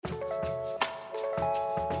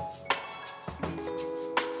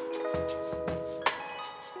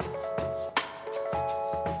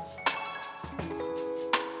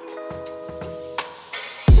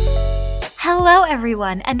Hello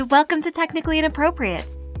everyone, and welcome to Technically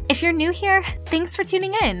Inappropriate. If you're new here, thanks for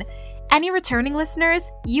tuning in. Any returning listeners,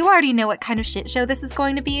 you already know what kind of shit show this is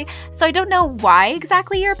going to be, so I don't know why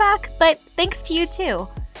exactly you're back, but thanks to you too.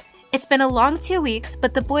 It's been a long 2 weeks,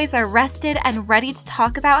 but the boys are rested and ready to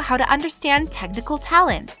talk about how to understand technical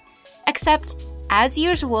talent. Except, as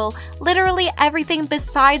usual, literally everything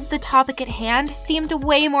besides the topic at hand seemed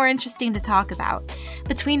way more interesting to talk about.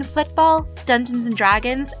 Between football, Dungeons &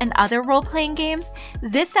 Dragons, and other role-playing games,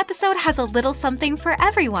 this episode has a little something for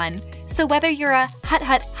everyone. So whether you're a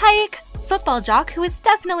hike football jock who is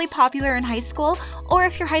definitely popular in high school, or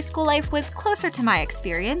if your high school life was closer to my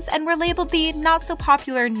experience and were labeled the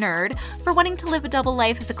not-so-popular nerd for wanting to live a double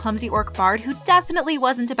life as a clumsy orc bard who definitely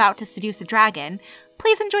wasn't about to seduce a dragon,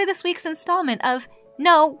 please enjoy this week's installment of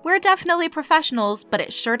No, We're Definitely Professionals, but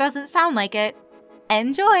it sure doesn't sound like it.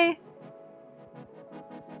 Enjoy!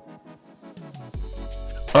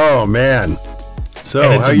 Oh, man.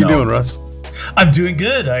 So, how you doing, Russ? I'm doing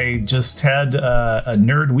good. I just had a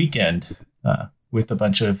nerd weekend with a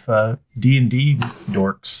bunch of D&D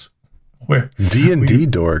dorks. D&D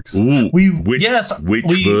dorks? Ooh, which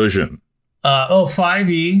version?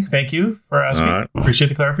 5e. Thank you for asking. Right. Appreciate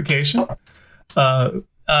the clarification. I've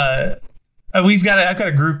got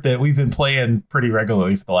a group that we've been playing pretty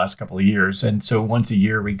regularly for the last couple of years. And so once a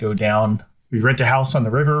year we go down, we rent a house on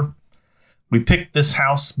the river. We picked this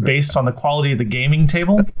house based on the quality of the gaming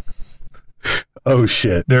table. Oh,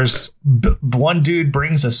 shit. There's one dude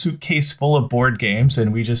brings a suitcase full of board games,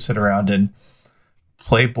 and we just sit around and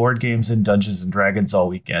play board games and Dungeons and Dragons all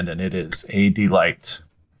weekend, and it is a delight.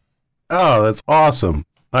 Oh, that's awesome.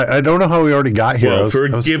 I don't know how we already got here. Well, for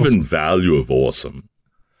a given value of awesome.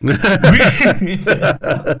 They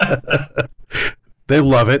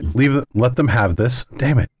love it. Let them have this.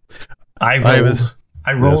 Damn it. I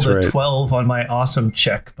rolled a 12 on my awesome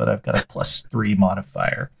check, but I've got a +3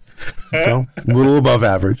 modifier. So, a little above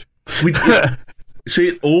average. See,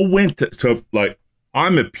 it all went to... So, like,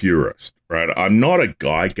 I'm a purist, right? I'm not a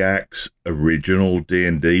Gygax original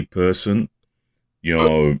D&D person. You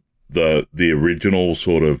know, the original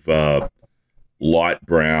sort of light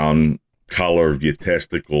brown color of your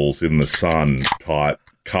testicles in the sun type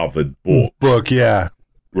covered book. Yeah.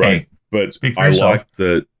 Right. Hey, but I like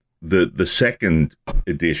the second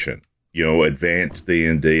edition, you know, advanced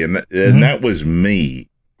D&D, and that was me.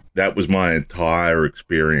 That was my entire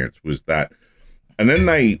experience, was that. And then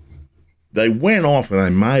they went off and they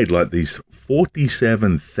made like these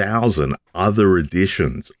 47,000 other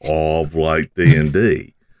editions of like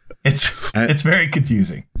D&D. It's very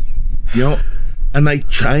confusing. You know, and they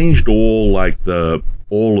changed all of the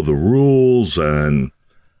rules and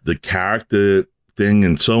the character thing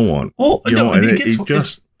and so on. Well,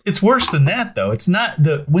 it's worse than that, though. It's not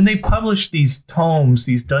when they publish these tomes,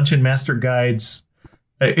 these Dungeon Master guides.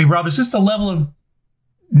 Hey, Rob, is this the level of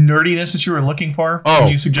nerdiness that you were looking for? Oh,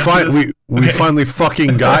 you suggest we finally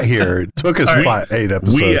fucking got here. It took us 8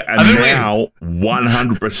 episodes. We are now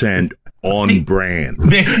 100% on brand. All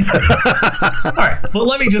right. Well,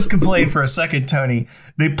 let me just complain for a second, Tony.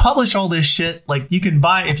 They publish all this shit. Like, you can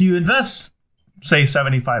buy, if you invest, say,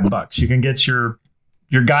 $75, you can get your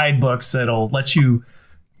guidebooks that'll let you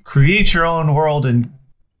create your own world and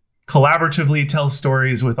collaboratively tell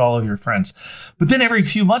stories with all of your friends. But then every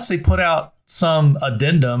few months they put out some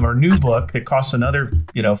addendum or new book that costs another,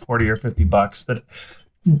 $40 or $50 that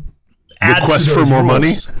adds Request to for more rules.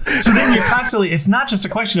 money. So then you're constantly, it's not just a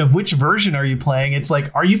question of which version are you playing. It's like,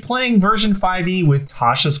 are you playing version 5e with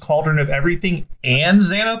Tasha's Cauldron of Everything and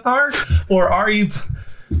Xanathar? Or are you...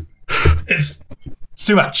 It's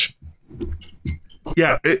too much.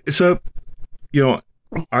 Yeah, so,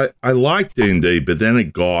 I liked D&D, but then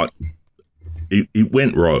it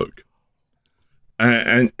went rogue.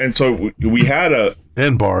 And so we had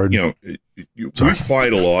and Bard. We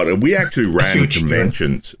played a lot, and we actually ran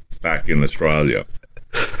conventions back in Australia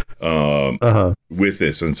with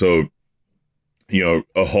this. And so,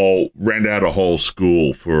 rent out a whole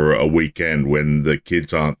school for a weekend when the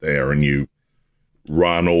kids aren't there, and you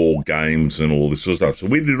run all games and all this sort of stuff. So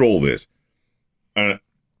we did all this. I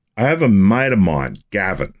have a mate of mine,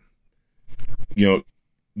 Gavin.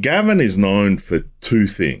 Gavin is known for 2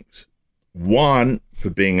 things. One, for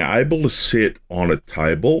being able to sit on a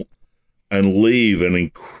table and leave an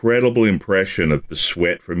incredible impression of the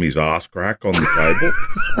sweat from his ass crack on the table.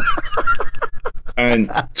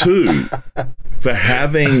 And 2, for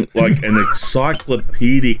having like an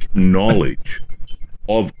encyclopedic knowledge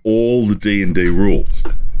of all the D&D rules.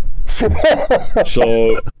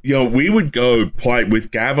 So, we would go play with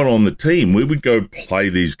Gavin on the team. We would go play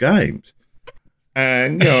these games.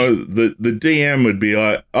 And, the DM would be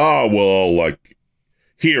like, oh, well, like,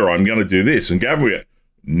 here, I'm going to do this. And Gavin would go,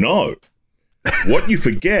 no. What you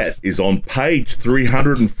forget is on page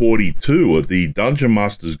 342 of the Dungeon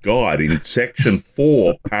Master's Guide in section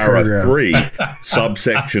 4, para 3,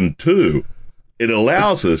 subsection 2, it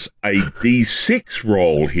allows us a D6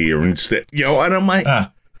 roll here instead. And I'm like,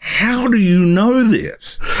 how do you know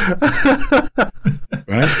this?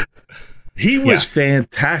 Right? He was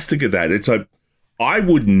fantastic at that. It's like, I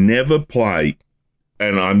would never play,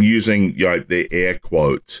 and I'm using the air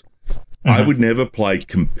quotes, I would never play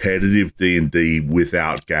competitive D&D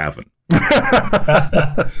without Gavin.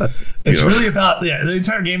 It's really about, the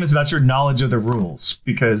entire game is about your knowledge of the rules.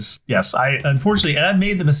 Because, yes, unfortunately, and I've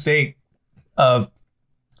made the mistake of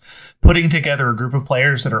putting together a group of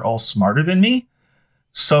players that are all smarter than me.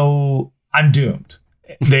 So I'm doomed.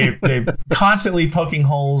 They're constantly poking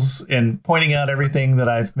holes and pointing out everything that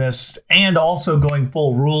I've missed, and also going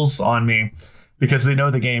full rules on me because they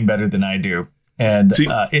know the game better than I do. And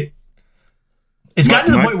it's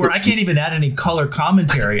gotten to the point where I can't even add any color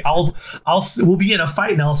commentary. We'll be in a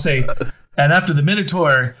fight and I'll say, and after the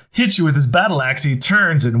Minotaur hits you with his battle axe, he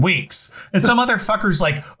turns and winks. And some other fucker's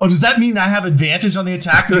like, oh, does that mean I have advantage on the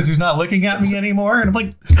attack because he's not looking at me anymore? And I'm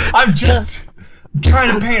like, I'm just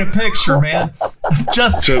trying to paint a picture, man. I'm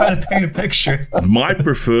just trying to paint a picture. My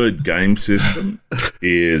preferred game system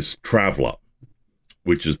is Traveller,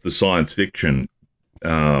 which is the science fiction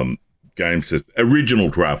game system.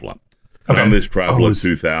 Original Traveller. Okay. This Traveller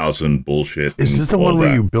 2000 bullshit. Is this the one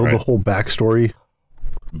where you build the whole backstory?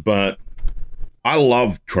 But I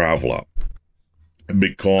love Traveller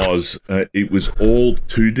because it was all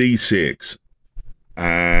 2d6,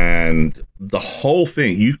 and the whole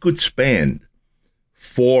thing, you could spend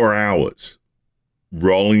 4 hours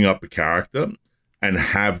rolling up a character and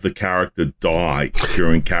have the character die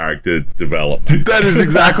during character development. That is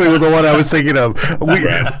exactly the one I was thinking of. We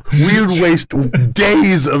would waste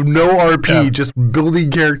days of no RP just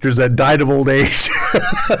building characters that died of old age.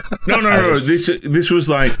 No. This was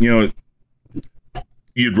like, you'd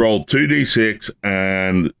roll 2d6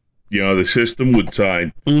 and, the system would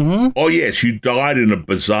say, oh, yes, you died in a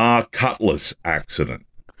bizarre cutlass accident.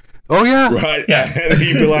 Oh, yeah. Right? Yeah. And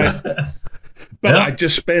you'd be like... But I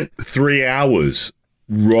just spent 3 hours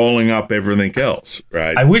rolling up everything else,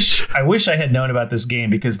 right? I wish I had known about this game,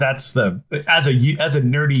 because as a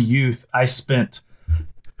nerdy youth, I spent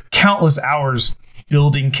countless hours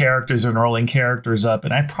building characters and rolling characters up,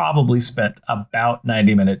 and I probably spent about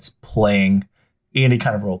 90 minutes playing any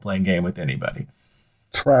kind of role-playing game with anybody.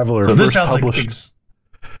 Traveller. So this sounds like it's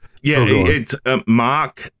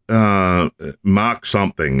Mark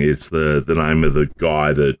something is the name of the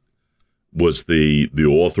guy that was the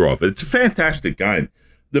author of it. It's a fantastic game.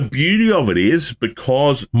 The beauty of it is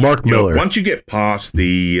because Mark Miller. Once you get past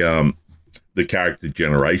the character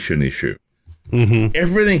generation issue,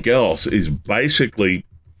 everything else is basically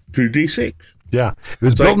 2d6. Yeah, it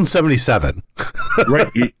was built in 77. Right.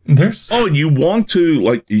 You want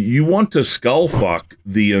to skull fuck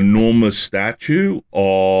the enormous statue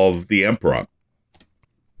of the Emperor.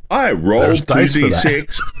 I roll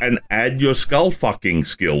 2d6 and add your skull fucking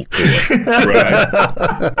skill to it,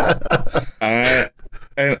 right?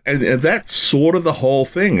 And that's sort of the whole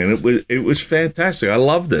thing, and it was fantastic. I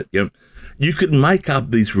loved it. You could make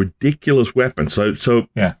up these ridiculous weapons. So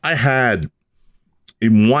I had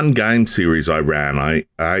in one game series I ran,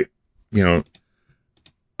 I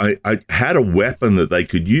had a weapon that they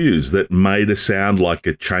could use that made a sound like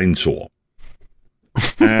a chainsaw,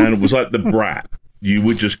 and it was like the Brat. You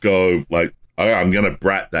would just go like, oh, I'm going to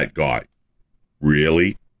brat that guy.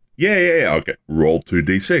 Really? Yeah. Okay. Roll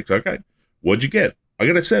 2d6. Okay. What'd you get? I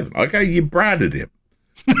got a 7. Okay. You bratted him.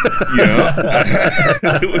 It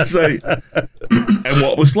was and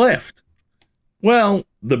what was left? Well,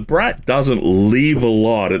 the brat doesn't leave a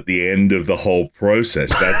lot at the end of the whole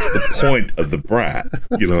process. That's the point of the brat,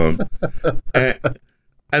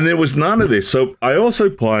 And there was none of this. So I also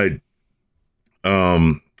played,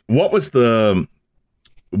 what was the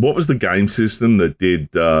game system that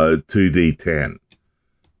did 2d10?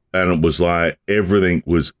 And it was like everything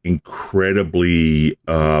was incredibly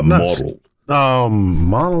modeled. We're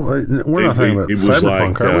not talking about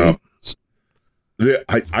Cyberpunk, are we?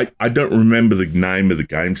 I don't remember the name of the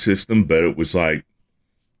game system, but it was like,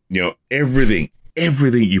 everything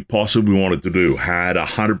you possibly wanted to do had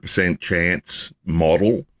 100% chance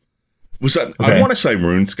model. Was that, okay. I want to say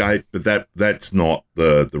RuneScape, but that's not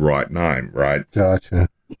the right name, right? Gotcha.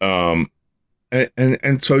 And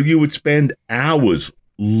so you would spend hours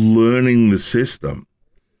learning the system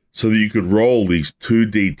so that you could roll these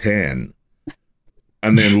 2d10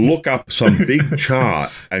 and then look up some big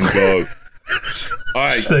chart and go,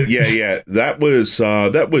 that was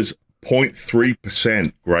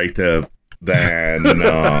 0.3% greater than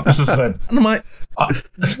this is and I'm like,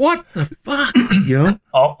 what the fuck? You know,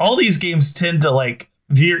 all these games tend to like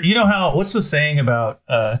veer. You know how, what's the saying about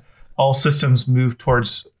all systems move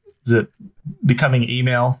towards the becoming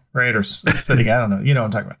email, right? Or setting, I don't know. You know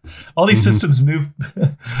what I'm talking about. All these systems move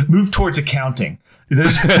towards accounting. They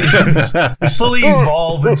slowly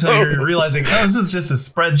evolve until you're realizing, oh, this is just a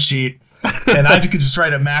spreadsheet, and I could just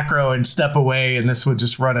write a macro and step away, and this would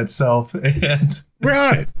just run itself. And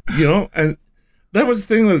right, you know, and that was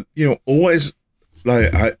the thing that, you know, always,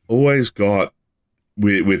 like, I always got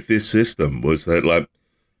with this system was that, like,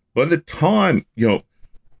 by the time, you know,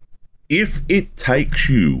 if it takes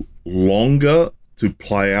you longer to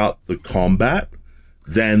play out the combat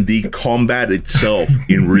than the combat itself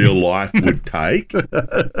in real life would take,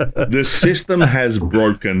 the system has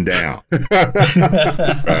broken down.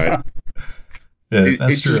 Right? Yeah,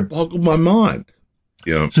 that's true. It just boggled my mind.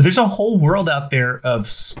 Yeah. So there's a whole world out there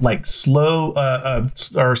of like slow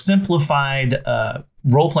or simplified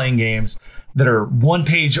role-playing games that are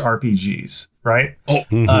one-page RPGs, right?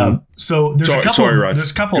 Oh, so there's a couple. Right.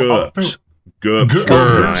 There's a couple.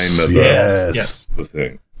 GURPS. Yes. The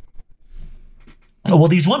thing. Well,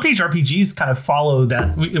 these one-page RPGs kind of follow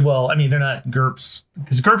that. Well, I mean, they're not GURPS,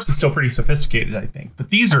 because GURPS is still pretty sophisticated, I think.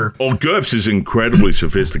 But these are... Oh, GURPS is incredibly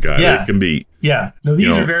sophisticated. Yeah. It can be... Yeah. No,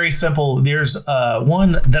 these are very simple. There's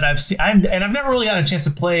one that I've seen, and I've never really got a chance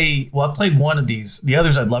to play... Well, I've played one of these. The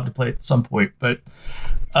others I'd love to play at some point. But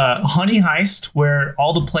Honey Heist, where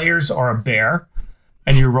all the players are a bear,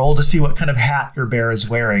 and you roll to see what kind of hat your bear is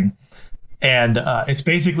wearing. And it's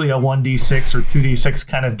basically a 1d6 or 2d6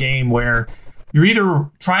 kind of game where you're either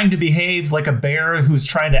trying to behave like a bear who's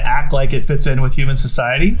trying to act like it fits in with human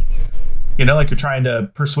society, you know, like you're trying to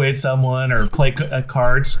persuade someone or play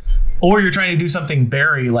cards, or you're trying to do something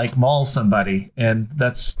beary like maul somebody. And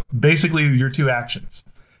that's basically your two actions.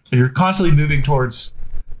 And you're constantly moving towards,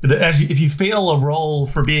 if you fail a roll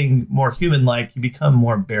for being more human-like, you become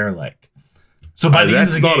more bear-like. So by the end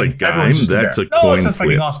of the game, everyone's just that's a bear. a coin that's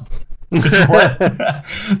fucking awesome. It's what?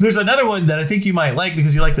 There's another one that I think you might like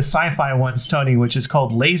because you like the sci-fi ones, Tony, which is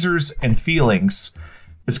called Lasers and Feelings.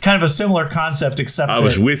 It's kind of a similar concept, except I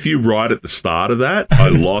was with you right at the start of that. I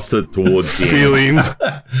lost it towards the feelings.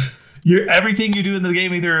 Everything you do in the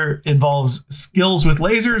game either involves skills with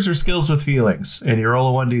lasers or skills with feelings, and you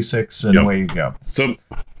roll a 1d6 and away you go. So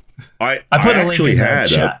I put a link in the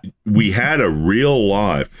chat. We had a real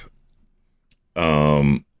life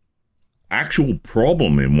actual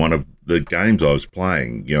problem in one of the games I was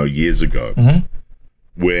playing, you know, years ago,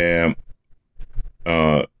 where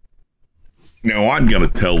now I'm going to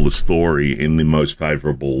tell the story in the most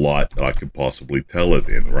favorable light that I could possibly tell it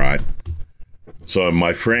in, right? So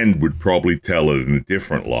my friend would probably tell it in a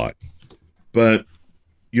different light. But,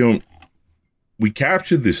 you know, we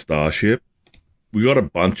captured this starship. We got a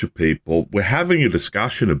bunch of people. We're having a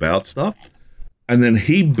discussion about stuff. And then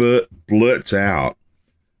he blurts out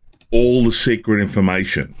all the secret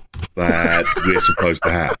information that we're supposed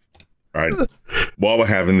to have, right? While we're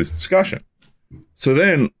having this discussion. So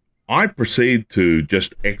then I proceed to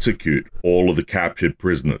just execute all of the captured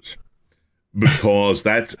prisoners because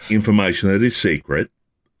that's information that is secret.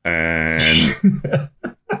 And,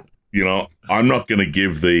 you know, I'm not going to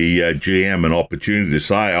give the GM an opportunity to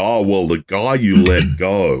say, oh, well, the guy you let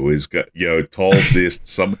go is, you know, told this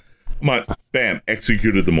to some. I'm like, bam,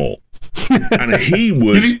 executed them all. And he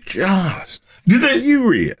was just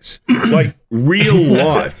furious, like real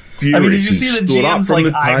life furious. I mean, did you see the GM's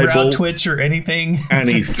like eyebrow table, twitch or anything?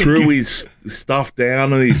 And he threw his stuff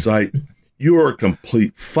down and he's like, "You're a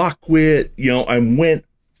complete fuckwit," you know, and went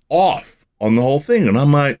off on the whole thing. And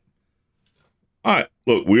I'm like, all right,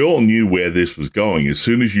 look, we all knew where this was going. As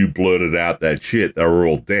soon as you blurted out that shit, they were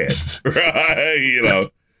all dead, right? You know.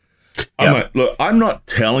 I'm like, look, I'm not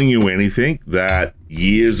telling you anything that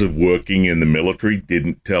years of working in the military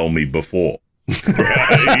didn't tell me before.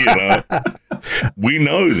 Right? You know, we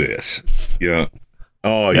know this. You know,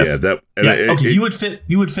 you would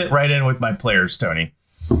fit right in with my players, Tony,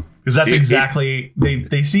 because that's exactly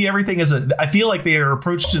they see everything as I feel like their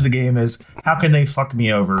approach to the game is how can they fuck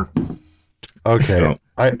me over. Okay,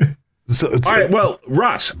 so, all right. Well,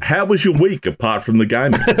 Russ, how was your week apart from the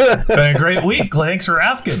gaming? Been a great week. Thanks for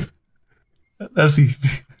asking. That's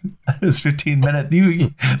 15 minutes.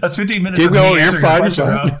 That's 15 minutes. Keep going. You're fine.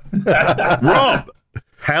 Rob,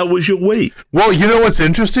 how was your week? Well, you know what's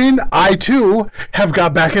interesting? I too have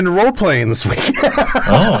got back into role playing this week.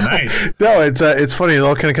 Oh, nice. No, it's funny. It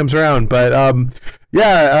all kind of comes around. But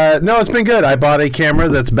No, it's been good. I bought a camera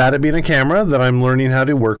that's bad at being a camera that I'm learning how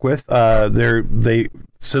to work with. They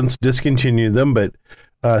since discontinued them, but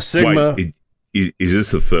Sigma. Wait, is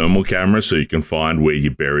this a thermal camera so you can find where you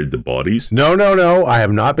buried the bodies? No. I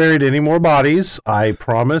have not buried any more bodies. I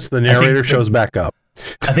promise. The narrator shows back up.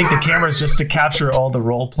 I think the camera is just to capture all the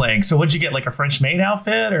role playing. So would you get like a French maid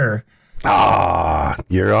outfit or?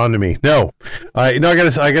 You're on to me. No, I got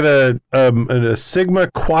a Sigma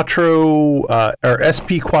Quattro or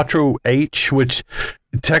SP Quattro H, which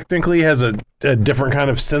technically has a different kind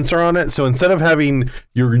of sensor on it. So instead of having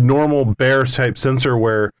your normal bare type sensor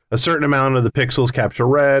where a certain amount of the pixels capture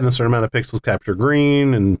red and a certain amount of pixels capture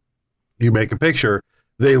green and you make a picture,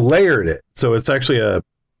 they layered it. So it's actually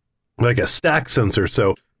like a stack sensor.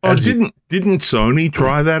 So didn't Sony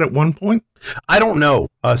try that at one point? I don't know.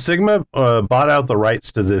 Sigma bought out the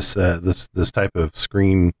rights to this type of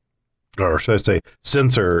screen, or should I say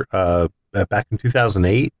sensor, back in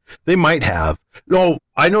 2008. They might have. Oh,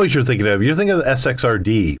 I know what you're thinking of. You're thinking of the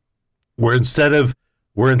SXRD, where instead of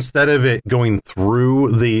it going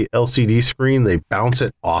through the LCD screen, they bounce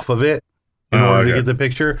it off of it in order to get the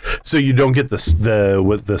picture, so you don't get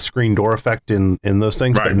with the screen door effect in those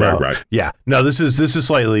things. Right. Yeah, no, this is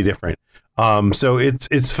slightly different. So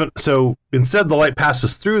so instead the light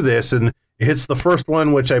passes through this and it hits the first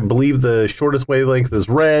one, which I believe the shortest wavelength is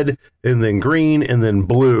red, and then green, and then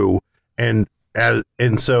blue, and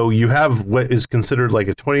so you have what is considered like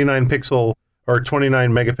a 29 pixel or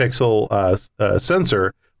 29 megapixel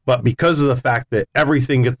sensor, but because of the fact that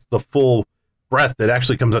everything gets the full breadth, it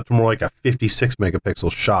actually comes up to more like a 56 megapixel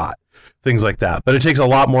shot, things like that. But it takes a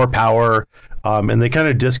lot more power, and they kind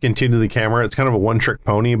of discontinued the camera. It's kind of a one-trick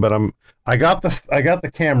pony. But I got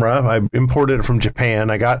the camera. I imported it from Japan.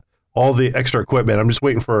 I got all the extra equipment. I'm just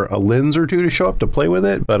waiting for a lens or two to show up to play with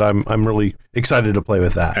it. But I'm really excited to play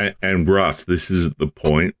with that. And Russ, this is the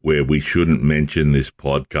point where we shouldn't mention this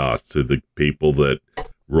podcast to the people that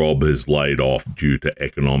Rob has laid off due to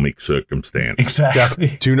economic circumstance.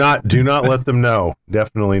 Exactly. Do not let them know.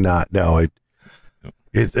 Definitely not. No,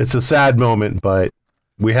 it's a sad moment, but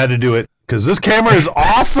we had to do it because this camera is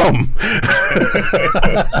awesome.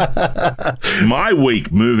 My week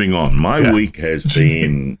has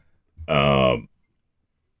been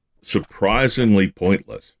surprisingly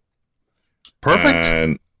pointless. Perfect.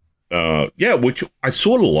 And which I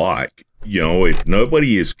sort of like. If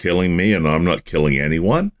nobody is killing me and I'm not killing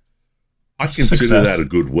anyone, I consider that a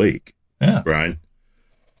good week. Yeah. Right?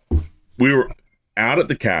 We were out at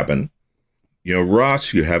the cabin.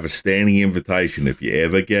 Russ, you have a standing invitation. If you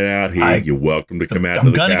ever get out here, you're welcome to come out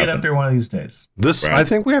to the cabin. I'm going to get up there one of these days. Right? I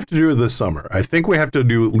think we have to do it this summer. I think we have to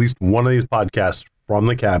do at least one of these podcasts from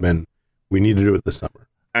the cabin. We need to do it this summer.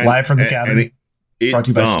 Live from the cabin. It brought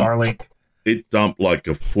to you by Starlink. It dumped like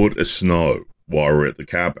a foot of snow while we were at the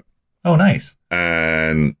cabin. Oh, nice.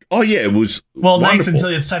 And, it was wonderful. Nice until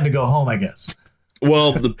it's time to go home, I guess.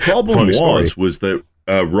 Well, the problem was that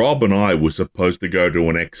Rob and I were supposed to go to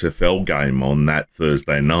an XFL game on that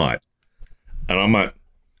Thursday night. And I'm like,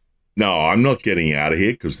 no, I'm not getting out of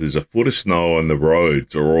here because there's a foot of snow and the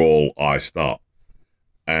roads are all iced up.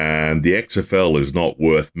 And the XFL is not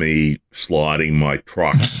worth me sliding my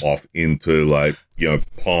truck off into,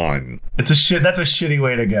 pine. That's a shitty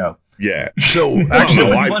way to go. Yeah. So actually,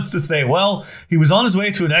 no one wants to say, well, he was on his way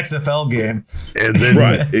to an XFL game, and then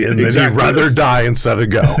then he'd rather die instead of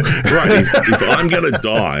go. Right. If I'm gonna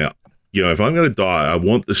die, I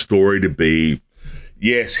want the story to be,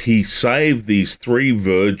 yes, he saved these 3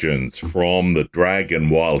 virgins from the dragon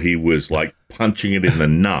while he was punching it in the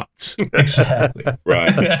nuts. Exactly.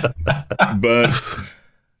 Right. But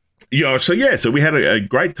so we had a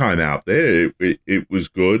great time out there. It was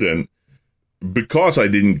good, and because I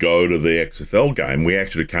didn't go to the XFL game, we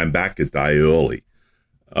actually came back a day early.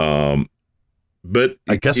 But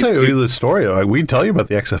I guess I owe you the story. We'd tell you about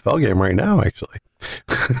the XFL game right now, actually.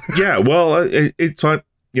 Yeah, well, it's like,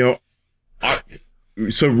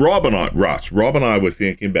 so Rob and I were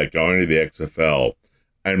thinking about going to the XFL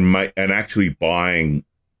and actually buying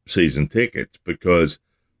season tickets because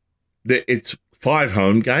it's 5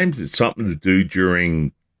 home games. It's something to do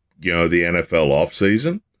during, the NFL off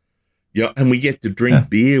season. Yeah, and we get to drink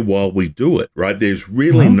beer while we do it, right? There's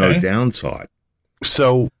really no downside.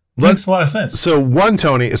 So makes a lot of sense. So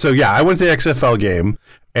Tony. So yeah, I went to the XFL game,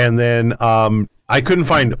 and then I couldn't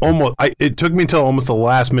find it took me until almost the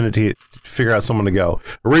last minute to figure out someone to go.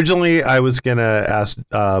 Originally, I was gonna ask.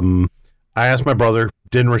 I asked my brother,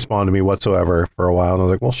 didn't respond to me whatsoever for a while, and I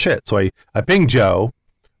was like, well, shit. So I pinged Joe.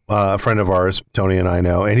 a friend of ours, Tony and I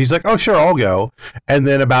know, and he's like, oh, sure, I'll go. And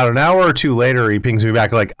then about an hour or two later, he pings me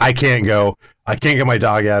back like, I can't go. I can't get my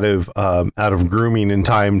dog out of grooming in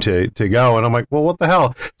time to go. And I'm like, well, what the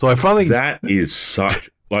hell? So I finally... That is such...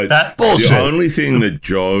 Like, That's bullshit. The only thing that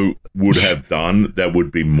Joe would have done that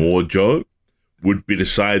would be more Joe would be to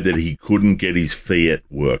say that he couldn't get his Fiat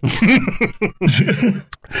working.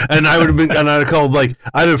 And I would have been, and I'd have called like,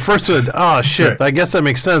 I'd have first said, oh shit, right. I guess that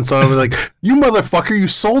makes sense. So I was like, you motherfucker, you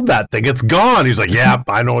sold that thing, it's gone. He's like, yeah,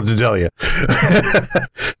 I know what to tell you.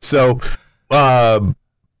 So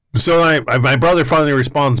my brother finally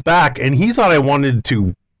responds back, and he thought I wanted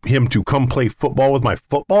him to come play football with my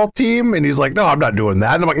football team, and he's like, no, I'm not doing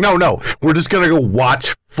that. And I'm like, no, we're just gonna go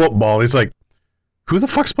watch football. And he's like, who the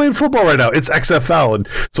fuck's playing football right now? It's XFL. And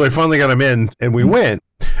so I finally got him in, and we went.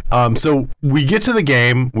 So we get to the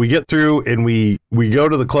game, we get through, and we go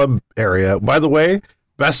to the club area. By the way,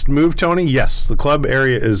 best move, Tony? Yes, the club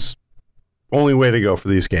area is only way to go for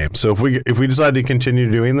these games. So if we decide to continue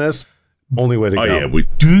doing this, only way to go. Yeah,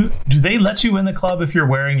 Do they let you in the club if you're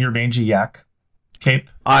wearing your mangy yak cape?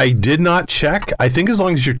 I did not check. I think as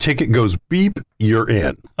long as your ticket goes beep, you're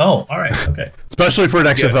in. Oh, all right. Okay. Especially for an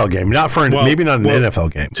XFL game, maybe not an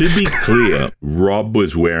NFL game. To be clear, Rob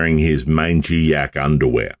was wearing his mangy yak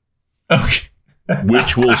underwear, Okay.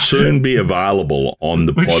 which will soon be available on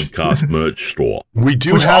the podcast merch store. We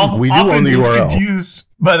do Which own the often is URL. confused,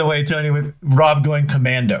 by the way, Tony, with Rob going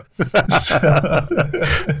commando.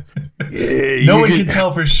 No one can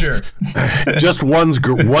tell for sure. Just one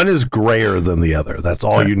is grayer than the other. That's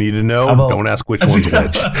all you need to know. Don't ask which one's which.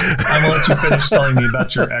 I'm going to let you finish telling me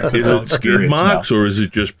about your XFL Is it skid experience marks now. or is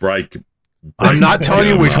it just break? I'm not telling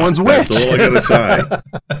you which one's which. That's all I gotta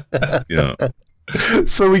say. Yeah.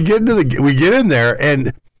 So we get in there,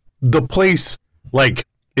 and the place like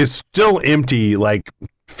is still empty, like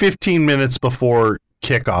 15 minutes before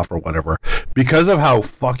kickoff or whatever, because of how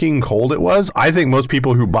fucking cold it was. I think most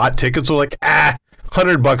people who bought tickets were like,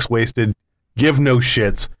 $100 wasted, give no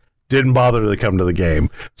shits, didn't bother to come to the game.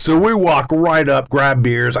 So we walk right up, grab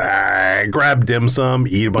beers, grab dim sum,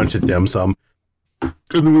 eat a bunch of dim sum, and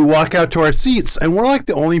then we walk out to our seats, and we're like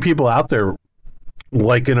the only people out there,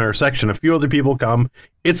 like in our section. A few other people come.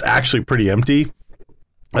 It's actually pretty empty.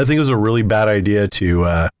 I think it was a really bad idea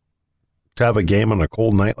to have a game on a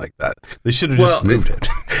cold night like that. They should have just moved it.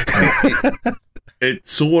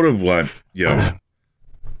 It's sort of like,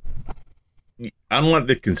 unlike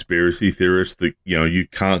the conspiracy theorists that, you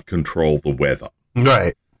can't control the weather.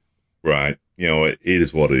 Right. Right. It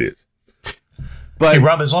is what it is. But Hey,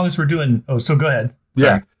 Rob, as long as we're doing... Oh, so go ahead.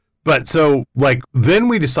 Sorry. yeah. But so then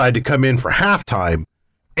we decide to come in for halftime,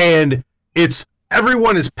 and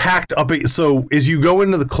everyone is packed up. So as you go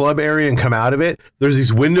into the club area and come out of it, there's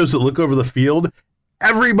these windows that look over the field.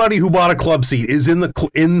 Everybody who bought a club seat is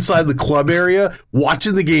inside the club area,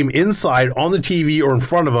 watching the game inside on the TV or in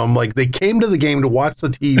front of them. Like they came to the game to watch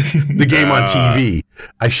the game on TV.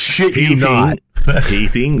 I shit you not.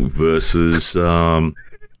 Heating versus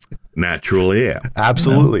natural air.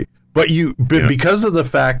 Absolutely. But because of the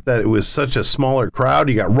fact that it was such a smaller crowd,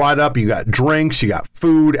 you got right up, you got drinks, you got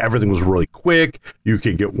food, everything was really quick. You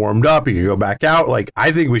could get warmed up, you could go back out. Like,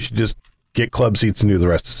 I think we should just get club seats and do the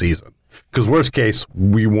rest of the season. Because worst case,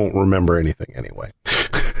 we won't remember anything anyway.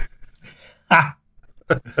 All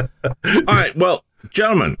right, well,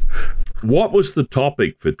 gentlemen, what was the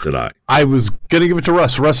topic for today? I was going to give it to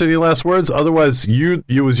Russ. Russ, any last words? Otherwise,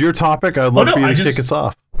 it was your topic. I'd love for you to kick us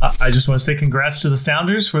off. I just want to say congrats to the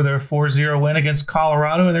Sounders for their 4-0 win against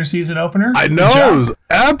Colorado in their season opener. I know. It was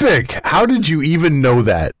epic. How did you even know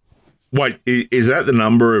that? Wait, is that the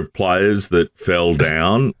number of players that fell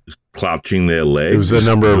down clutching their legs? It was the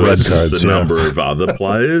number of red cards. The number of other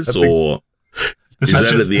players? Or is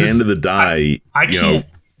that at the end of the day, I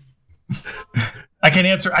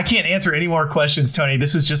can't answer any more questions, Tony.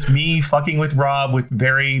 This is just me fucking with Rob with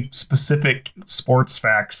very specific sports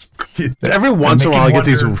facts. Every once in a while,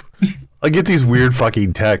 I get these weird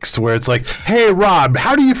fucking texts where it's like, "Hey, Rob,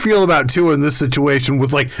 how do you feel about Tua in this situation?"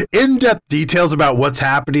 with like in-depth details about what's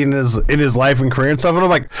happening in his life and career and stuff. And I'm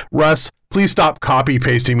like, Russ, please stop copy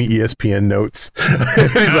pasting me ESPN notes.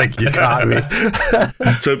 He's like, you caught me.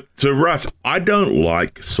 So Russ, I don't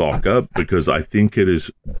like soccer because I think it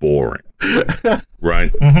is boring.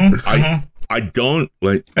 Right? I don't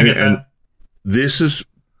like, and this is,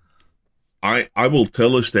 I will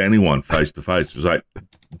tell this to anyone face to face. It's like,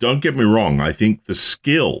 don't get me wrong. I think the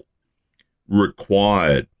skill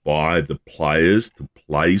required by the players to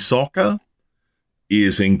play soccer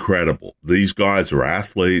is incredible. These guys are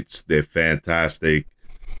athletes. They're fantastic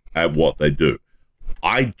at what they do.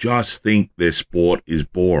 I just think their sport is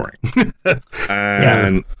boring.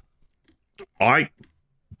 And I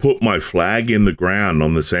put my flag in the ground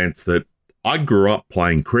on the sense that I grew up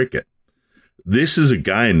playing cricket. This is a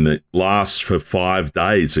game that lasts for 5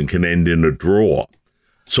 days and can end in a draw.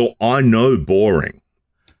 So I know boring,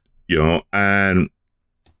 and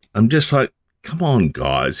I'm just like, come on,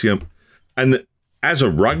 guys. And as a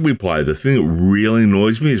rugby player, the thing that really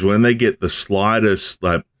annoys me is when they get the slightest,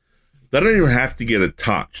 like, they don't even have to get a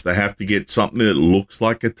touch. They have to get something that looks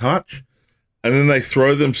like a touch. And then they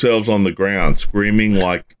throw themselves on the ground screaming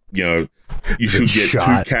like, you should get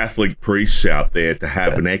shot. 2 Catholic priests out there to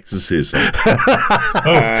have an exorcism.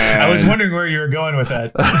 I was wondering where you were going with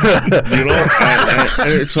that. And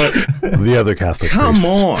it's like, The other Catholic come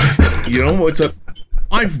priests. on. It's like,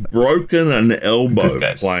 I've broken an elbow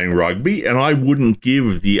playing rugby, and I wouldn't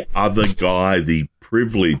give the other guy the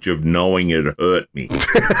privilege of knowing it hurt me.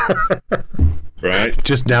 Right?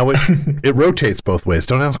 Just now it rotates both ways.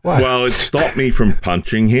 Don't ask why. Well, it stopped me from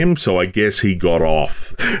punching him, so I guess he got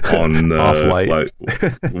off on Off light. like,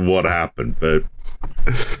 what happened. But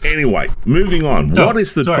anyway, moving on. Oh, what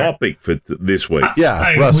is the sorry. topic for this week?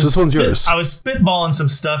 Yeah, Russ, this one's yours. I was spitballing some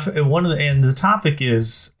stuff, and the topic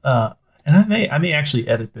is, and I may actually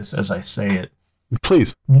edit this as I say it.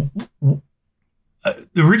 Please.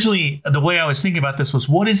 Originally, the way I was thinking about this was,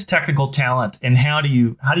 what is technical talent, and how do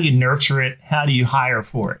you nurture it? How do you hire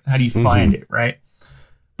for it? How do you find it? Right.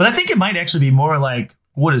 But I think it might actually be more like,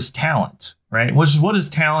 what is talent? Right. What is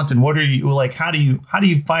talent, and what are you like? How do you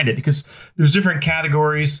find it? Because there's different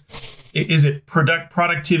categories. Is it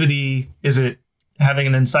productivity? Is it having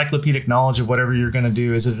an encyclopedic knowledge of whatever you're going to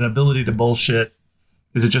do? Is it an ability to bullshit?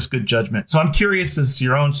 Is it just good judgment? So I'm curious as to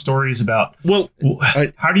your own stories about, Well,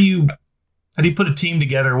 how do you put a team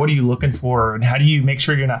together? What are you looking for? And how do you make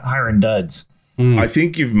sure you're not hiring duds? I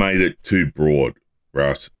think you've made it too broad,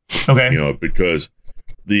 Russ. Okay. Because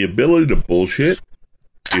the ability to bullshit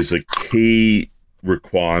is a key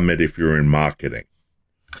requirement if you're in marketing,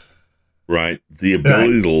 right? The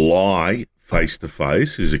ability to lie face to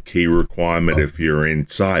face is a key requirement if you're in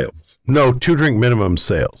sales. No, 2-drink minimum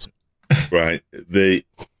sales. Right. The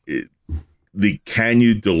can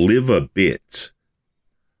you deliver bits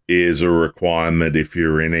is a requirement if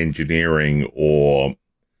you're in engineering or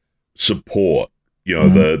support,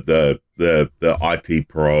 the IT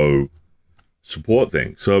pro support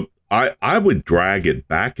thing. So I would drag it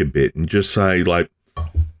back a bit and just say, like,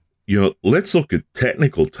 let's look at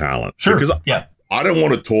technical talent. Sure. Because yeah. I don't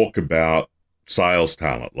want to talk about sales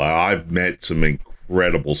talent. Like, I've met some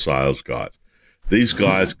incredible sales guys. These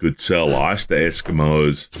guys could sell ice to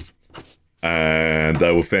Eskimos, and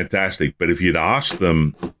they were fantastic. But if you'd ask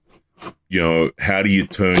them, how do you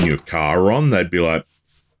turn your car on? They'd be like,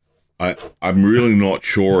 I'm really not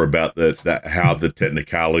sure about that how the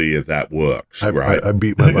technicality of that works. Right? I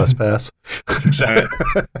beat my bus pass. And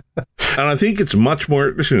I think it's much more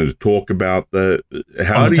interesting to talk about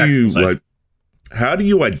how do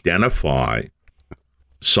you identify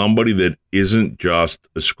somebody that isn't just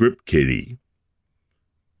a script kiddie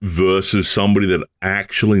versus somebody that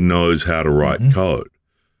actually knows how to write code.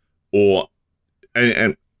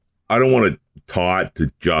 And I don't want to tie it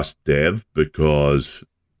to just dev, because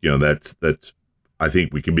that's I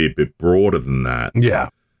think we can be a bit broader than that. Yeah.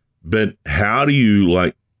 But how do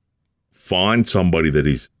you find somebody that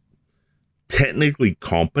is technically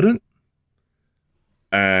competent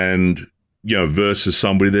and versus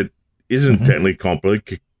somebody that isn't technically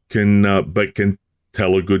competent but can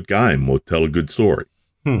tell a good game or tell a good story?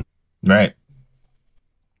 Right.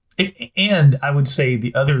 And I would say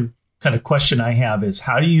the other kind of question I have is,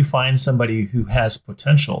 how do you find somebody who has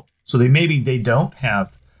potential? So they don't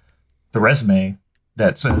have the resume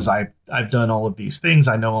that says I've done all of these things,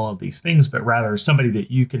 I know all of these things, but rather somebody that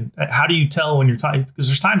you can. How do you tell when you're talking? Because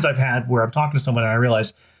there's times I've had where I'm talking to someone and I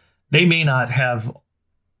realize they may not have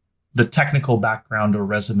the technical background or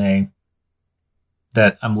resume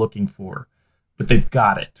that I'm looking for, but they've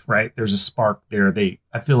got it, right? There's a spark there.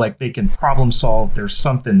 I feel like they can problem solve. There's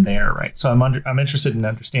something there, right? So I'm interested in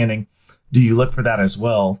understanding, do you look for that as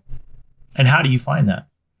well? And how do you find that?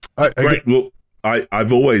 Right. Well,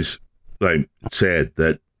 I've always said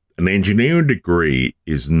that an engineering degree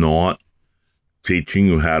is not teaching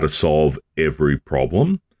you how to solve every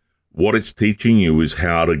problem. What it's teaching you is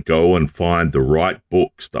how to go and find the right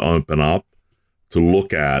books to open up, to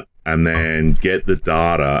look at, and then get the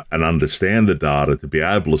data and understand the data to be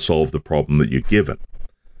able to solve the problem that you're given.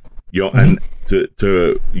 And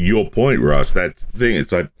to your point, Russ, that's the thing.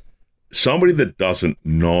 It's like somebody that doesn't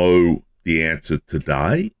know the answer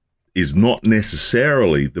today is not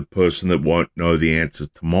necessarily the person that won't know the answer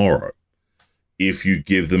tomorrow if you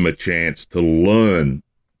give them a chance to learn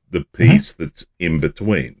the piece that's in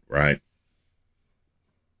between, right?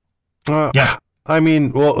 Yeah. I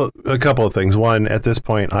mean, well, a couple of things. One, at this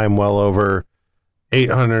point, I'm well over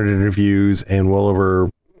 800 interviews and well over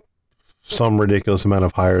some ridiculous amount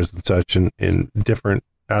of hires and such in different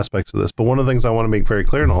aspects of this. But one of the things I want to make very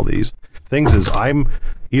clear in all these things is I'm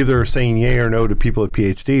either saying yay or no to people with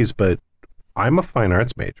PhDs, but I'm a fine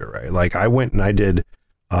arts major, right? Like I went and I did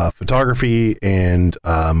photography and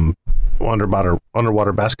underwater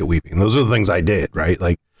basket weaving. Those are the things I did, right?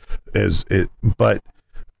 Like but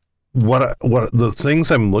what the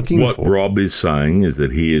things I'm looking for. What Rob is saying is that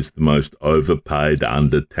he is the most overpaid,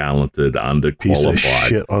 under-talented, piece of underqualified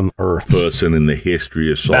shit on earth person in the history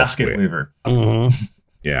of software. Basket weaver. Mm-hmm.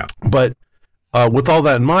 Yeah. But with all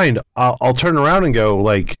that in mind, I'll turn around and go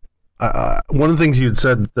like, one of the things you'd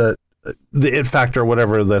said that the it factor or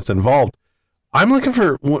whatever that's involved, I'm looking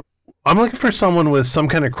for someone with some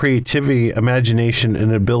kind of creativity, imagination,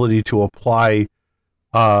 and ability to apply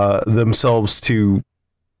themselves to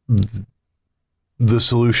the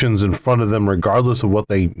solutions in front of them, regardless of what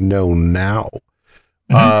they know now.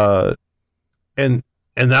 Mm-hmm.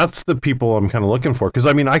 And that's the people I'm kind of looking for. Cause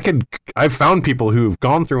I mean, I've found people who've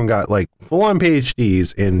gone through and got like full on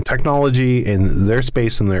PhDs in technology in their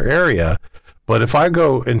space in their area. But if I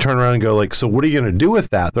go and turn around and go like, so what are you going to do with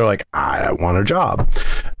that? They're like, I want a job.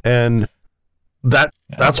 And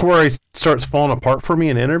that's where it starts falling apart for me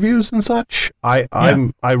in interviews and such. I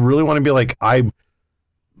really want to be like,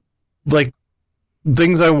 like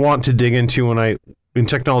things I want to dig into in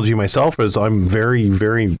technology myself is I'm very,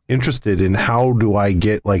 very interested in how do I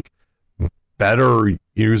get like better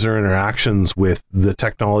user interactions with the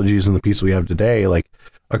technologies and the pieces we have today. Like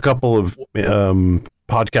a couple of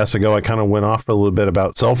podcasts ago, I kind of went off a little bit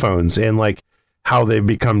about cell phones and like how they've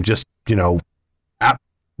become just,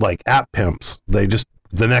 app pimps. They just,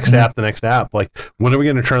 the next app, like when are we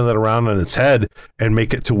going to turn that around on its head and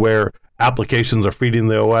make it to where applications are feeding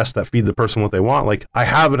the OS that feed the person what they want? Like I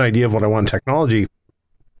have an idea of what I want in technology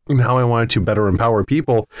and how I want it to better empower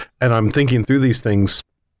people. And I'm thinking through these things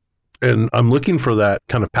and I'm looking for that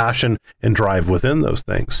kind of passion and drive within those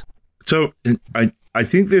things. So I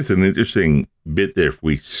think there's an interesting bit there. If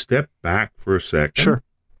we step back for a second, sure,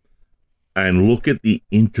 and look at the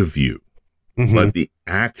interview, mm-hmm. like the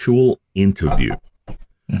actual interview,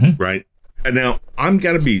 mm-hmm. right? And now I'm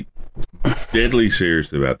going to be deadly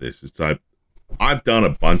serious about this. It's like I've done a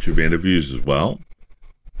bunch of interviews as well,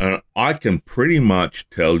 and I can pretty much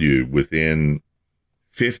tell you within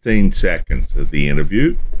 15 seconds of the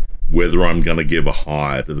interview whether I'm going to give a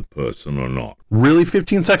hire to the person or not. Really?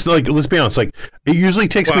 15 seconds? Like, let's be honest. Like, it usually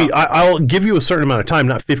takes me, I'll give you a certain amount of time,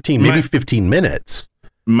 not 15, maybe 15 minutes.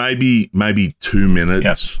 Maybe 2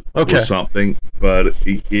 minutes or something. But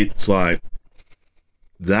it's like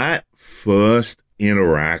that first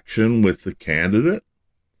interaction with the candidate,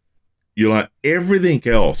 you're like, everything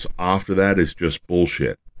else after that is just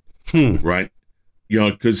bullshit. Right?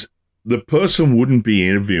 Because the person wouldn't be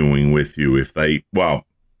interviewing with you if they,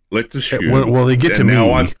 let's assume. Well, they get to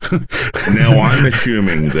now me. Now I'm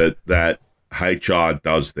assuming that HR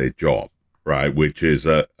does their job, right? Which is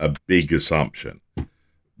a big assumption.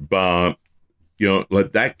 But,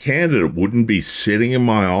 like that candidate wouldn't be sitting in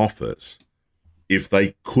my office if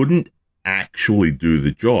they couldn't actually do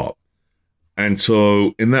the job. And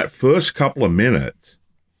so in that first couple of minutes,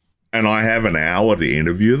 and I have an hour to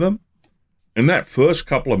interview them, in that first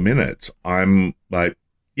couple of minutes, I'm like,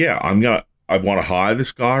 I want to hire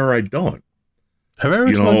this guy or I don't. Have I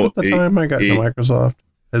ever told you about the time I got to Microsoft?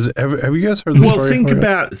 Have you guys heard the story?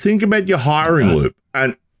 Well, think about your hiring loop.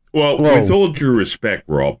 And, with all due respect,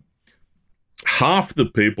 Rob, half the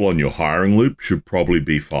people on your hiring loop should probably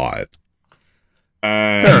be fired.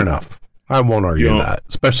 Fair enough. I won't argue that,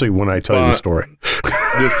 especially when I tell you the story.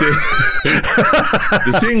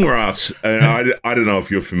 The thing, Ross, and I don't know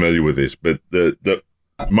if you're familiar with this, but the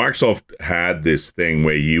Microsoft had this thing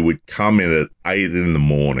where you would come in at 8 in the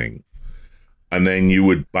morning and then you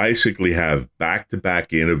would basically have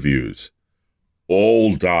back-to-back interviews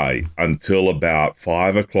all day until about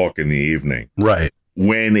 5 o'clock in the evening. Right.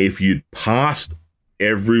 When if you'd passed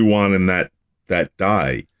everyone in that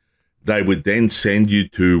day, they would then send you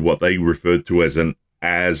to what they referred to as an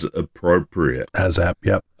as-appropriate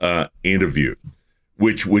interview,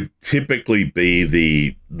 which would typically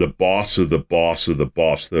be the boss of the boss of the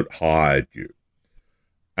boss that hired you.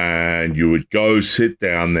 And you would go sit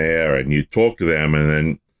down there and you talk to them,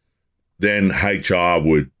 and then HR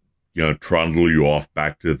would, trundle you off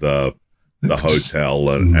back to the hotel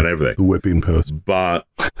and everything. The whipping post. But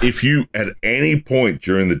if you, at any point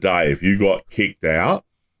during the day, if you got kicked out,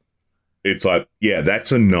 it's like,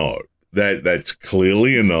 that's a no. That's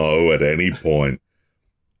clearly a no at any point.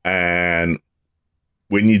 And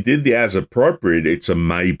when you did the as appropriate, it's a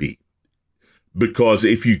maybe. Because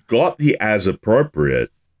if you got the as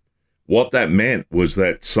appropriate, what that meant was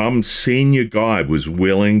that some senior guy was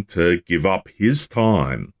willing to give up his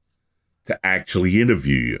time to actually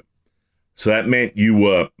interview you. So that meant you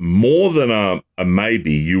were more than a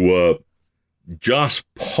maybe. You were just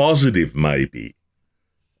positive maybe.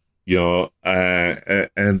 You know,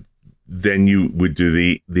 and then you would do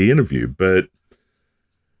the interview. But,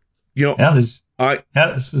 you know,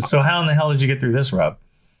 so how in the hell did you get through this, Rob?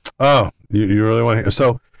 Oh, you really want to?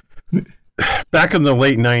 So back in the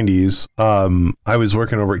late 90s, I was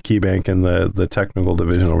working over at KeyBank in the technical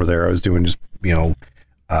division over there. I was doing just,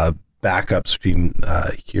 backups between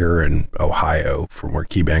here and Ohio from where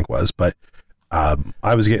KeyBank was. But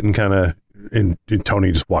I was getting kind of, and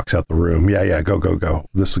Tony just walks out the room. Yeah, go.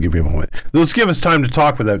 This will give you a moment. Let's give us time to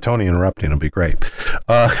talk without Tony interrupting. It'll be great.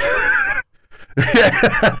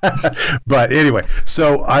 But anyway,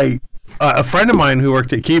 so a friend of mine who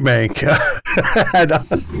worked at KeyBank had,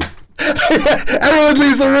 everyone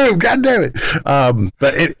leaves the room. God damn it.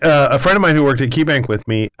 But a friend of mine who worked at KeyBank with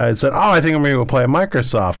me said, I think I'm going to apply at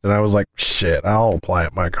Microsoft. And I was like, shit, I'll apply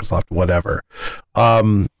at Microsoft, whatever.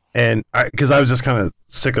 And because I was just kind of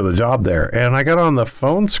sick of the job there. And I got on the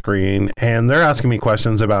phone screen and they're asking me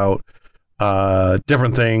questions about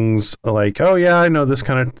different things like, oh yeah, I know this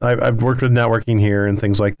kind of, I've worked with networking here and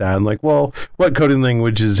things like that. And like, well, what coding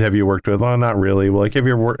languages have you worked with? Oh, not really. Well, like, have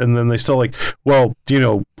you ever worked? And then they still like, well, do you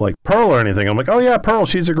know like Pearl or anything? I'm like, oh yeah, Pearl,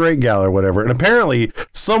 she's a great gal or whatever. And apparently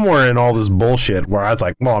somewhere in all this bullshit where I was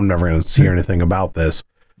like, well, I'm never going to hear anything about this.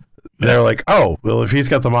 They're like, oh, well, if he's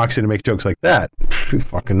got the moxie to make jokes like that, who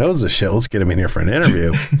fucking knows this shit? Let's get him in here for an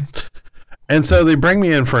interview. And so they bring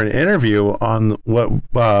me in for an interview on what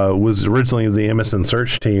was originally the Emerson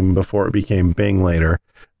search team before it became Bing later.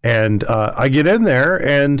 And I get in there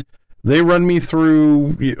and they run me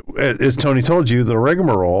through, as Tony told you, the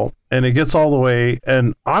rigmarole, and it gets all the way.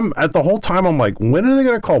 And I'm at the whole time, I'm like, when are they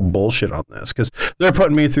going to call bullshit on this? Because they're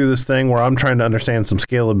putting me through this thing where I'm trying to understand some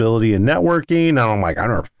scalability and networking. And I'm like, I've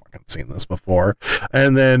never fucking seen this before.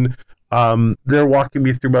 And then they're walking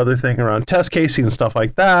me through other things around test casing and stuff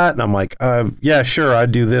like that. And I'm like, yeah, sure,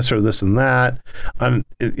 I'd do this or this and that. And,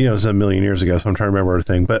 it's a million years ago, so I'm trying to remember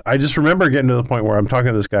everything. But I just remember getting to the point where I'm talking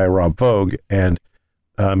to this guy, Rob Vogue, and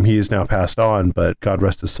he is now passed on, but God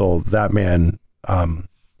rest his soul. That man,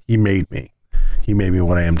 he made me. He made me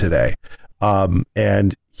what I am today.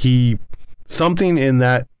 And something in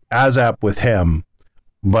that ASAP with him,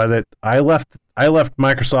 but I left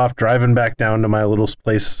Microsoft driving back down to my little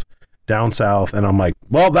place down south, and I'm like,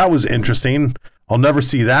 well, that was interesting. I'll never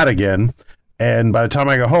see that again. And by the time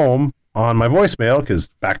I go home on my voicemail, because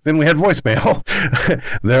back then we had voicemail,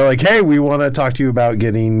 they're like, hey, we want to talk to you about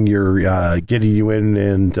getting you in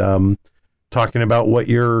and talking about what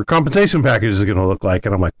your compensation package is going to look like.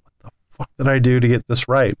 And I'm like, what the fuck did I do to get this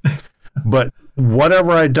right? But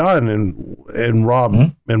whatever I'd done, and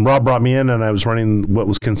Rob brought me in, and I was running what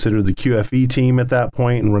was considered the QFE team at that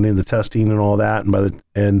point, and running the testing and all that.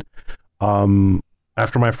 And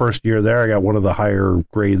after my first year there, I got one of the higher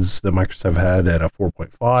grades that Microsoft had at a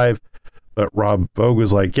 4.5. But Rob Vogue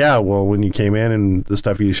was like, yeah, well, when you came in and the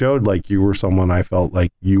stuff you showed, like, you were someone I felt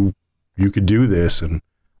like you could do this, and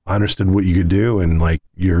I understood what you could do, and like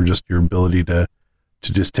your ability to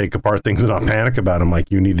just take apart things and not panic about them. Like,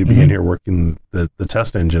 you need to be in here working the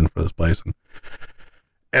test engine for this place.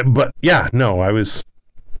 But yeah, no, I was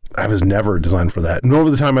never designed for that. And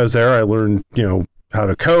over the time I was there, I learned, how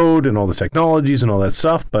to code and all the technologies and all that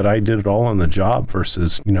stuff, but I did it all on the job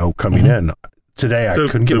versus, coming in. Today, I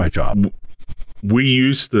couldn't get my job. We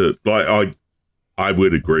used to, like, I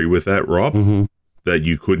would agree with that, Rob, that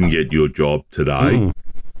you couldn't get your job today.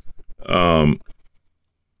 When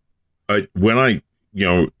I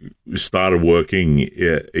started working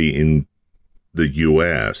in the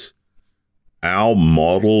US, our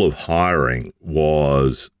model of hiring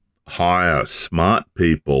was hire smart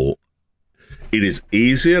people. It is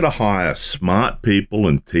easier to hire smart people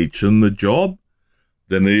and teach them the job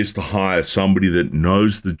than it is to hire somebody that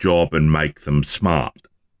knows the job and make them smart.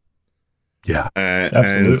 Yeah,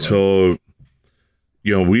 absolutely. And so,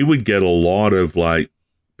 we would get a lot of like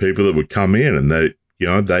people that would come in and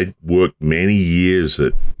they'd worked many years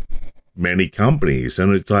at many companies,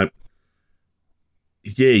 and it's like,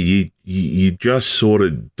 yeah, you just sort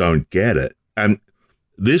of don't get it. And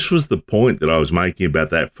this was the point that I was making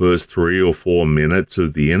about that first 3 or 4 minutes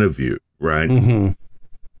of the interview, right?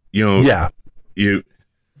 Yeah. You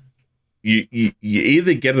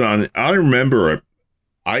either get it on. I remember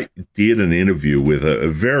I did an interview with a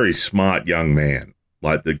very smart young man.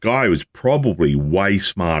 Like, the guy was probably way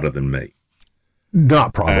smarter than me.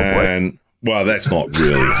 Not probably. And well, that's not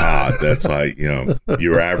really hard. That's like,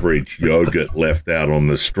 your average yogurt left out on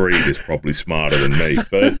the street is probably smarter than me.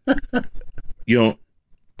 But,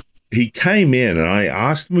 he came in and I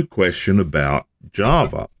asked him a question about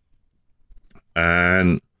Java.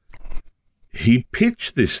 And he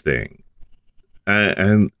pitched this thing.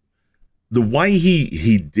 And the way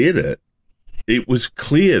he did it, it was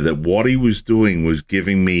clear that what he was doing was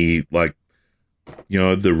giving me, like,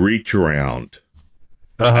 the reach around.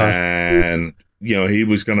 Uh-huh. And, he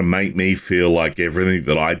was going to make me feel like everything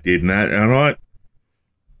that I did. And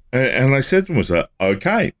I said to him,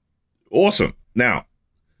 okay, awesome. Now,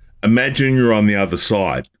 imagine you're on the other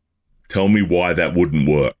side. Tell me why that wouldn't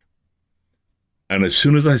work. And as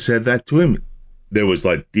soon as I said that to him, there was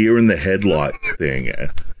like deer in the headlights thing.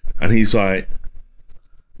 And he's like,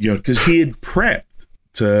 because he had prepped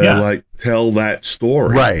to like tell that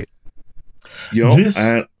story. Right.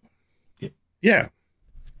 Yeah.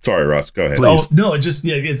 Sorry, Russ, go ahead. Please. Oh, no, it's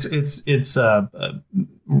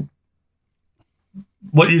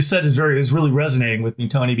what you said is really resonating with me,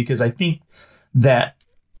 Tony, because I think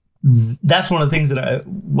that's one of the things that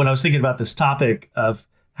when I was thinking about this topic of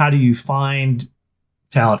how do you find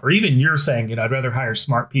talent, or even you're saying, I'd rather hire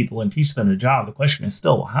smart people and teach them a job. The question is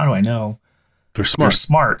still, how do I know they're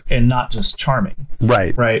smart and not just charming?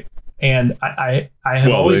 Right. Right. And I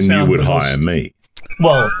have always then found you would hire me.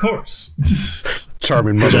 Well, of course.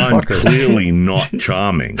 Charming Because I'm motherfucker. clearly not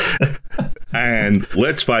charming. And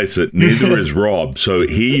let's face it, neither is Rob. So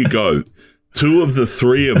here you go. 2 of the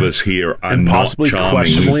 3 of us here are and not possibly charming.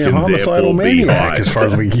 questionably a homicidal maniac, as far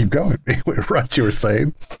as we can. keep going. Russ, you were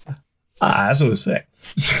saying? That's what I was saying.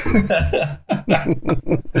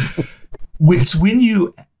 It's when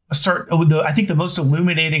you start, I think the most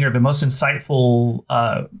illuminating or the most insightful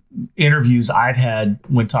interviews I've had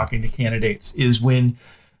when talking to candidates is when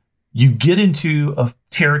you get into a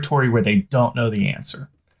territory where they don't know the answer.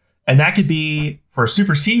 And that could be for a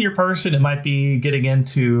super senior person. It might be getting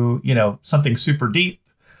into, something super deep.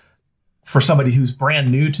 For somebody who's brand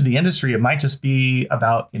new to the industry, it might just be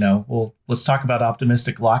about, let's talk about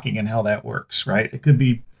optimistic locking and how that works, right? It could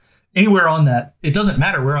be anywhere on that. It doesn't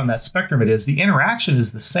matter where on that spectrum it is. The interaction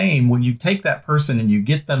is the same when you take that person and you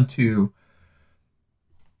get them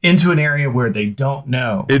into an area where they don't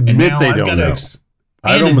know. Admit they don't know.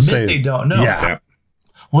 I'd almost say they don't know. Yeah.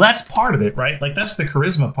 Well, that's part of it, right? Like, that's the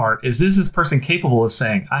charisma part. Is this person capable of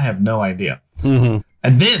saying, I have no idea? Mm-hmm.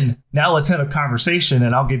 And then now let's have a conversation,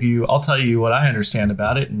 and I'll tell you what I understand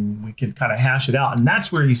about it, and we can kind of hash it out. And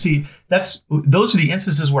that's where you see those are the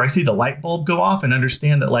instances where I see the light bulb go off and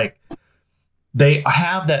understand that, like, they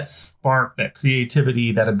have that spark, that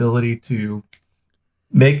creativity, that ability to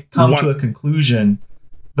come to a conclusion.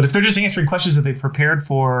 But if they're just answering questions that they prepared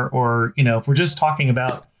for, or, if we're just talking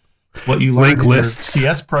about what you learned in your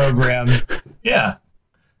CS program, it's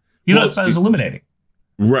not as illuminating.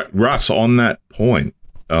 Russ, on that point,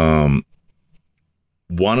 one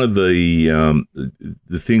of the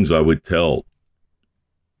things I would tell,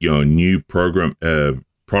 new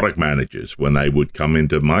product managers when they would come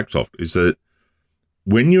into Microsoft is that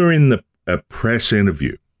when you're in a press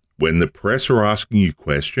interview, when the press are asking you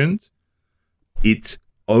questions, it's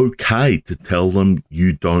okay to tell them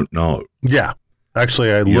you don't know. Yeah.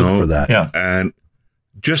 Actually, I look for that. Yeah. And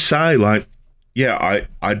just say, like,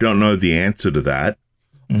 I don't know the answer to that.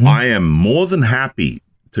 Mm-hmm. I am more than happy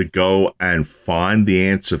to go and find the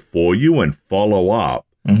answer for you and follow up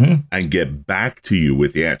and get back to you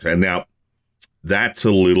with the answer. And now that's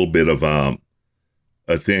a little bit of a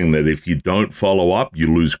thing that if you don't follow up,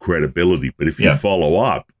 you lose credibility. But if you follow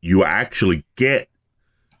up, you actually get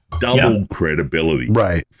double credibility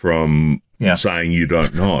from saying you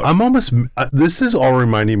don't know. I'm almost, this is all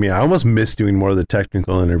reminding me, I almost miss doing more of the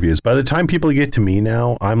technical interviews. By the time people get to me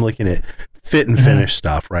now, I'm looking at fit and finish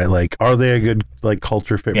stuff, right? Like, are they a good, like,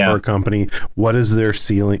 culture fit for a company? What is their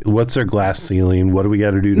ceiling? What's their glass ceiling? What do we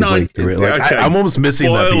got to do to break through it? Like, okay, I'm almost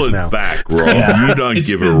missing that piece now. Back, Rob. You don't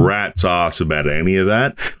give a rat's ass about any of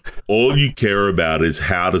that. All you care about is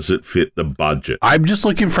how does it fit the budget. I'm just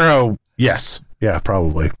looking for how,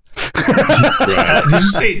 probably.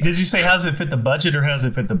 Did you say how does it fit the budget or how does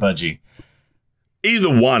it fit the budgie? Either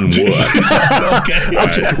one would.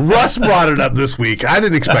 Okay. Russ brought it up this week. I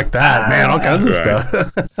didn't expect that. Man, all kinds of stuff.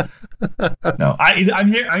 No, I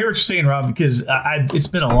hear what you're saying, Rob, because it's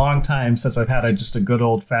been a long time since I've had just a good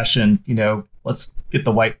old fashioned, let's get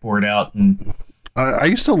the whiteboard out and. I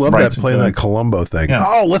used to love that playing that Columbo thing. Yeah.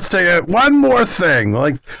 Oh, let's take one more thing.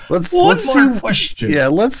 Like let's see. Question. Yeah,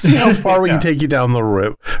 let's see how far we can take you down the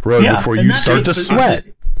road before you start to sweat.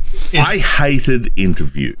 I hated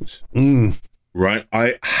interviews. right?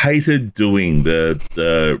 I hated doing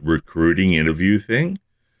the recruiting interview thing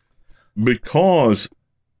because,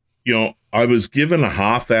 I was given a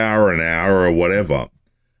half hour, an hour, or whatever.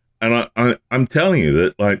 And I'm telling you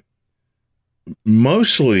that, like,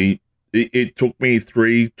 mostly it took me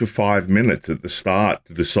 3 to 5 minutes at the start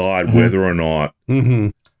to decide whether or not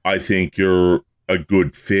I think you're a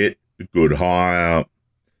good fit, a good hire.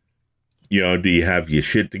 Do you have your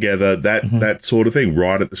shit together? That sort of thing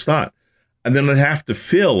right at the start. And then I'd have to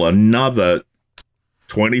fill another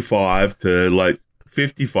 25 to like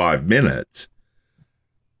 55 minutes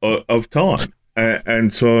of time.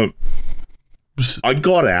 And so I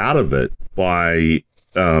got out of it by,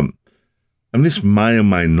 and this may or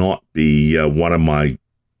may not be one of my,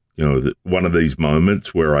 one of these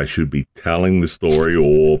moments where I should be telling the story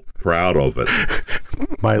or proud of it.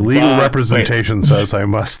 My legal representation says I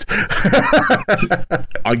must.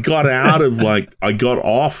 I got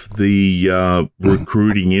off the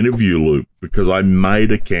recruiting interview loop because I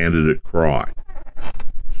made a candidate cry.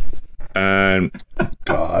 And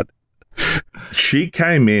God, she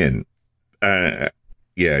came in.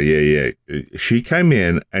 She came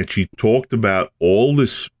in and she talked about all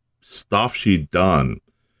this stuff she'd done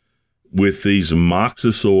with these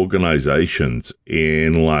Marxist organizations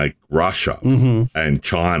in like Russia and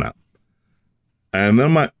China. And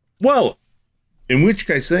I'm like, well, in which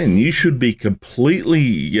case then you should be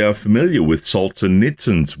completely familiar with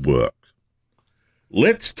Solzhenitsyn's work.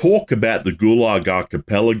 Let's talk about the Gulag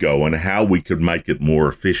Archipelago and how we could make it more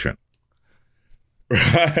efficient.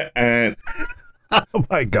 And oh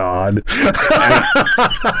my God.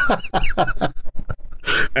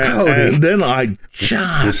 And then I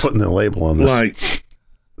just... You're putting the label on this. Like,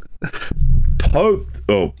 poked...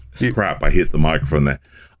 Oh, crap, I hit the microphone there.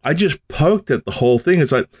 I just poked at the whole thing.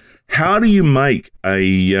 It's like, how do you make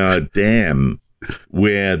a dam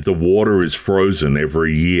where the water is frozen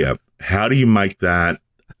every year? How do you make that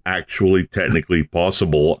actually technically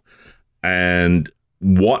possible? And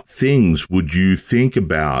what things would you think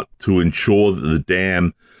about to ensure that the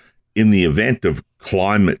dam, in the event of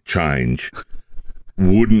climate change,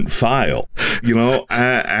 wouldn't fail?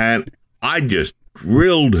 And I just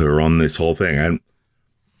drilled her on this whole thing. And,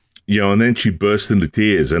 and then she burst into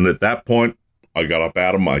tears. And at that point, I got up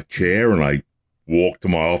out of my chair and I walked to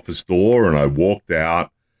my office door and I walked out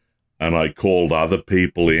and I called other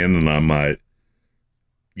people in and I'm like,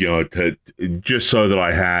 just so that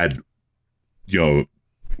I had,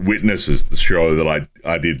 witnesses to show that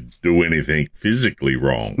I didn't do anything physically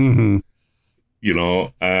wrong,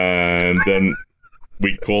 and then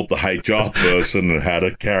we called the HR person and had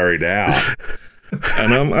it carried out.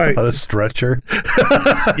 And I'm like, a stretcher.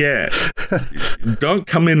 Yeah, don't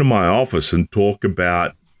come into my office and talk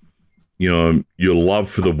about, your love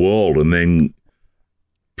for the world and then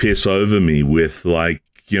piss over me with like,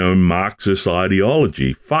 Marxist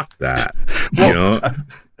ideology. Fuck that. Well,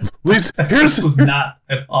 This was not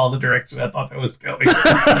at all the direction I thought that was going.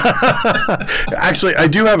 Actually, I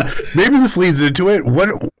do have. Maybe this leads into it.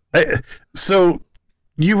 So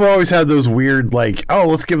you've always had those weird, like, oh,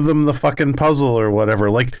 let's give them the fucking puzzle or whatever.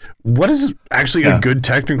 Like, what is actually a good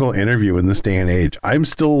technical interview in this day and age? I'm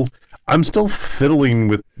still fiddling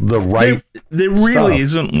with the right. There really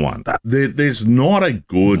isn't one. There's not a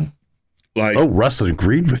good. Like, oh, Russ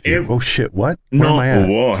agreed with you. Oh shit! What? Where no, am I at?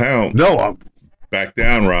 Well, hell, no. Back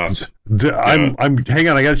down, Ross. I'm hang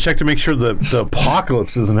on, I gotta check to make sure the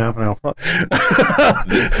apocalypse isn't happening out front.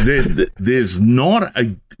 There's not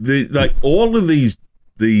like all of these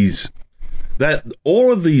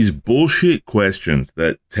bullshit questions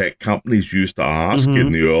that tech companies used to ask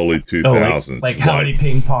in the early 2000s. Like how many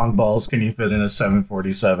ping pong balls can you fit in a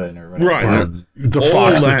 747 or whatever? Right. The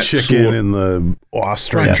fox, the chicken, and the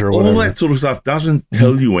ostrich or whatever. All that sort of stuff doesn't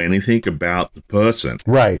tell you anything about the person.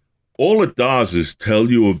 Right. All it does is tell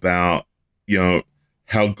you about,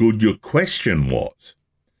 how good your question was,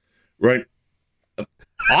 right?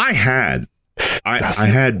 I had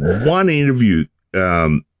one interview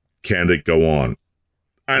candidate go on,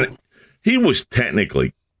 and he was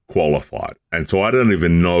technically qualified, and so I don't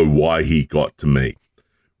even know why he got to me,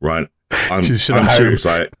 right? I'm serious.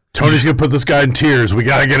 Tony's gonna put this guy in tears. We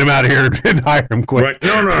gotta get him out of here and hire him quick. Right?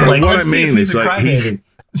 No. Like, what I mean is, like, he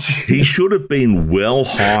he should have been well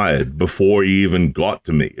hired before he even got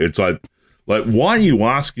to me. It's like, why are you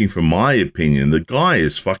asking for my opinion? The guy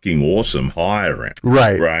is fucking awesome. Hire him.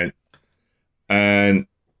 Right. And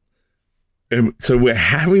so we're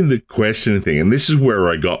having the question thing, and this is where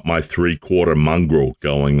I got my 3/4 mongrel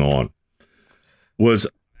going on. Was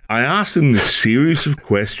I asked him this series of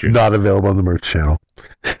questions. Not available on the merch channel.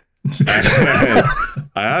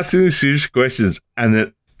 I asked him this series of questions,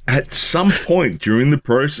 and at some point during the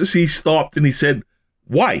process, he stopped and he said,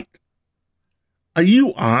 "Wait, are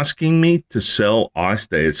you asking me to sell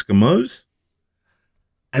iced Eskimos?"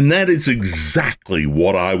 And that is exactly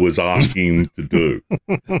what I was asking him to do.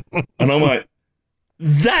 And I'm like,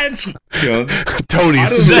 that's,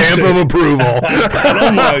 Tony's stamp of approval. And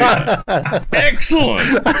I'm like,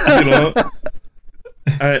 excellent.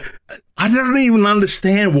 I don't even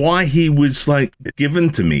understand why he was like given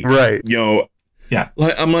to me. Right. Yeah.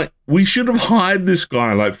 Like, I'm like, we should have hired this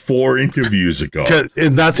guy like 4 interviews ago.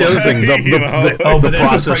 And that's the other thing. The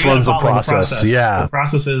process runs a process. Yeah. The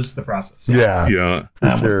process is the process. Yeah.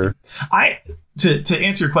 For sure. To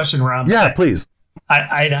answer your question, Rob. Yeah, please.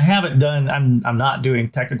 I haven't done. I'm not doing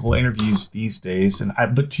technical interviews these days, and I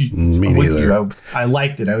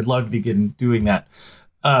liked it. I would love to begin doing that.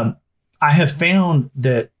 I have found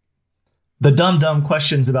that the dumb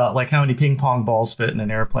questions about like how many ping pong balls fit in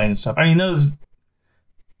an airplane and stuff. I mean, those,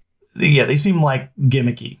 they seem like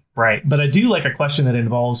gimmicky, right? But I do like a question that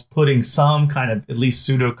involves putting some kind of at least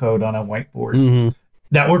pseudocode on a whiteboard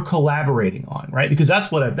that we're collaborating on, right? Because that's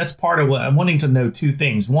part of what I'm wanting to know. 2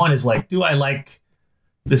 things. One is like, do I like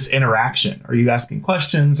this interaction? Are you asking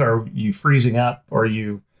questions? Are you freezing up? Are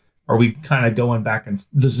we kind of going back and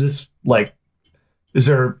is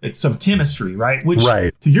there some chemistry, right? Which,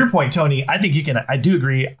 to your point, Tony, I think I do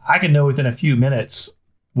agree. I can know within a few minutes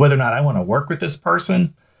whether or not I want to work with this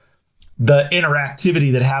person. The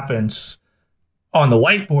interactivity that happens on the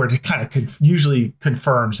whiteboard kind of usually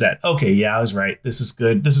confirms that, okay, yeah, I was right. This is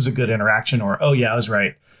good. This is a good interaction. Or, oh yeah, I was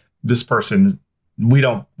right. This person, we're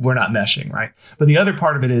not meshing, right? But the other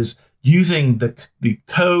part of it is using the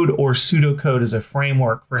code or pseudocode as a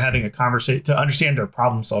framework for having a conversation to understand their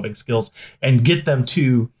problem solving skills and get them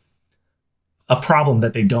to a problem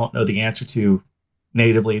that they don't know the answer to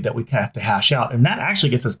natively that we have to hash out. And that actually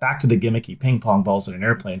gets us back to the gimmicky ping pong balls in an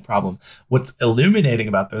airplane problem. What's illuminating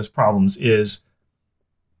about those problems is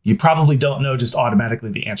you probably don't know just automatically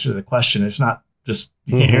the answer to the question. It's not just,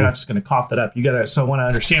 you're not just going to cough that up. You got to, so want to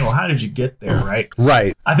understand, well, how did you get there? Right.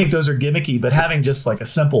 Right. I think those are gimmicky, but having just like a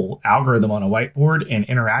simple algorithm on a whiteboard and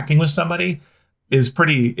interacting with somebody is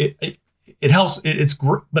pretty, it helps.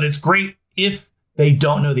 But it's great if they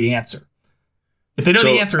don't know the answer. If they know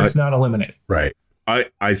the answer, it's not eliminated. Right.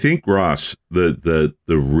 I think, Ross, the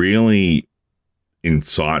really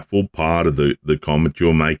insightful part of the comment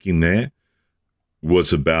you're making there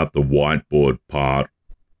was about the whiteboard part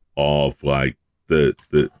of like the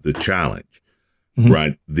challenge,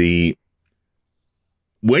 right? When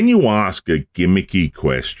you ask a gimmicky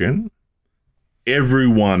question,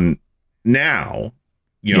 everyone now,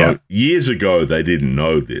 years ago they didn't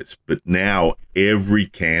know this, but now every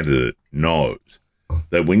candidate knows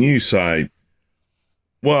that when you say,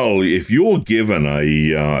 well, if you're given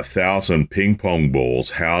 1,000 ping pong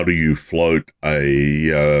balls, how do you float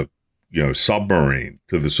a submarine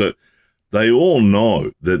to the they all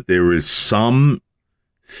know that there is some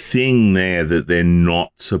thing there that they're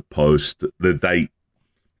not supposed to, that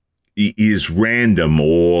is random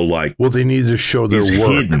or like. Well, they need to show their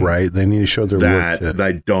work, right? They need to show their work that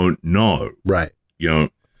they don't know, right?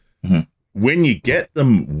 When you get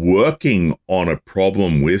them working on a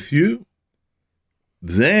problem with you,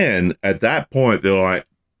 then at that point they're like,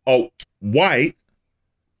 oh, wait,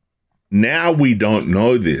 now we don't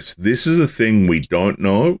know this. This is a thing we don't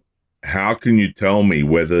know. How can you tell me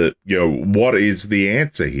whether, what is the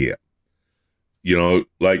answer here?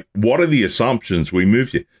 Like, what are the assumptions we move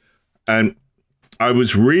to? And I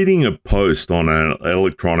was reading a post on an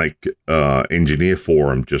electronic engineer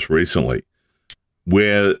forum just recently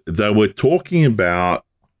where they were talking about,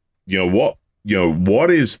 what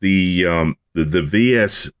is the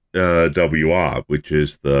VSWR, which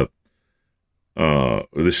is the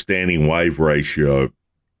standing wave ratio,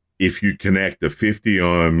 if you connect a 50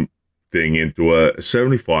 ohm thing into a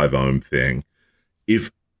 75 ohm thing,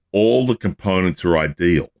 if all the components are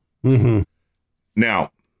ideal.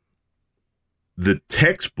 Now, the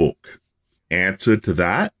textbook answer to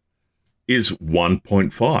that is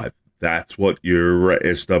 1.5. That's what your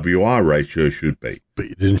SWR ratio should be. But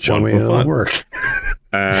you didn't show me how it work.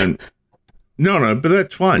 And no, but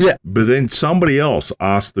that's fine. Yeah. But then somebody else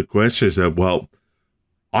asked the question, said, well,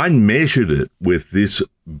 I measured it with this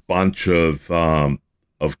bunch of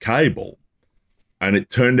cable, and it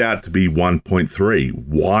turned out to be 1.3.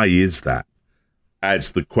 Why is that?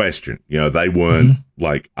 As the question. They weren't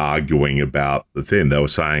like arguing about the thing. They were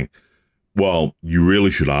saying, well, you really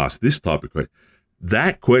should ask this type of question.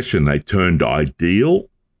 That question, they turned ideal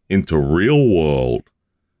into real world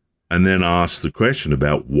and then asked the question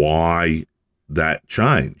about why that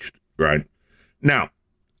changed, right? Now,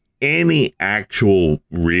 any actual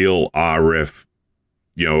real RF,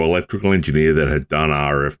 electrical engineer that had done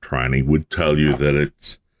RF training would tell you that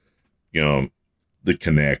it's, the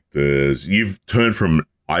connectors. You've turned from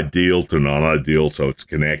ideal to non-ideal, so it's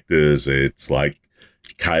connectors. It's like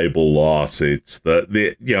cable loss. It's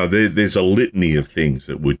there's a litany of things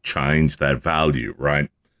that would change that value,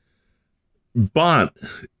 right? But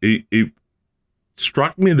it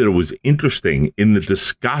struck me that it was interesting in the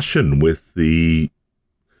discussion with the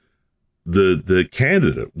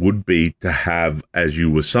candidate would be to have, as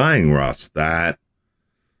you were saying, Russ, that,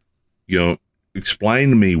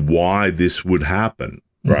 explain to me why this would happen,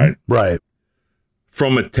 right? Right.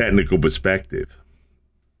 From a technical perspective.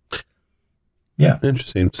 Yeah.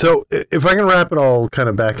 Interesting. So if I can wrap it all kind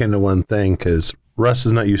of back into one thing, because Russ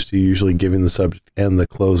is not used to usually giving the subject and the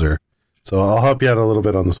closer. So I'll help you out a little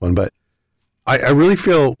bit on this one. But I really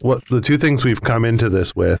feel what the two things we've come into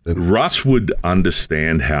this with. And Russ would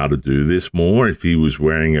understand how to do this more if he was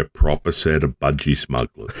wearing a proper set of budgie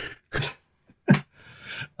smugglers.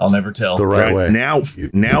 I'll never tell. The right way. Now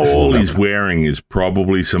all he's wearing is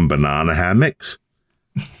probably some banana hammocks.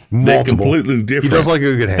 Multiple. They're completely different. He does like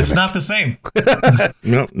a good hammock. It's not the same.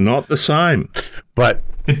 No, not the same. But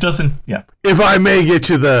It doesn't. Yeah. if I may get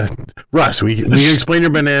you the Russ, we can explain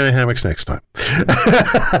your banana hammocks next time.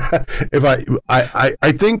 If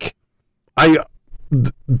I think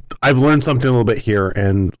I've learned something a little bit here,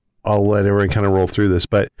 and I'll let everyone kind of roll through this.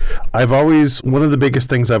 But one of the biggest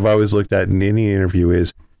things I've always looked at in any interview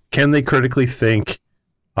is, can they critically think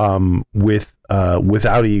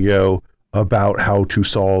without ego about how to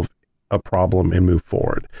solve a problem and move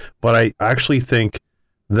forward? But I actually think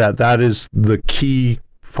that is the key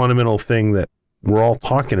fundamental thing that we're all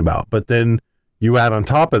talking about. But then you add on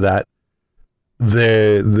top of that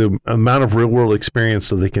the amount of real world experience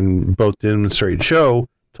that they can both demonstrate and show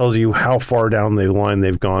tells you how far down the line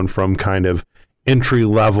they've gone from kind of entry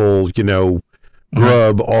level,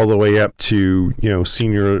 grub all the way up to,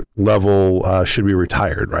 senior level, should be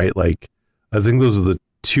retired, right? Like, I think those are the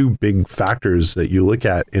two big factors that you look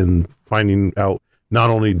at in finding out not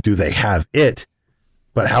only do they have it,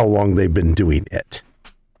 but how long they've been doing it.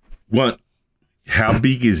 What? How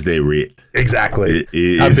big is their it? Exactly.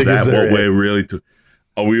 Is that what we're really...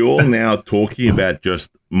 Are we all now talking about just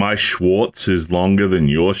my Schwartz is longer than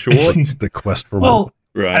your Schwartz? The quest for Well,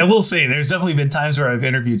 Right. I will say there's definitely been times where I've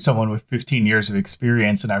interviewed someone with 15 years of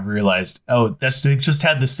experience and I've realized, they've just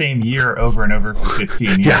had the same year over and over for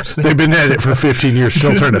 15 years. Yeah, they've been at it for 15 years,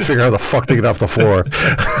 still trying to figure out how the fuck to get off the floor.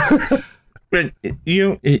 But,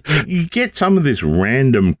 you get some of this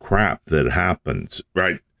random crap that happens,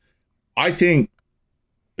 right? I think,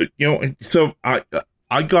 so I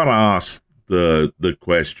got asked the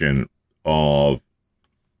question of,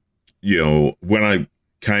 when I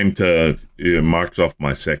came to Microsoft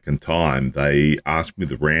my second time, they asked me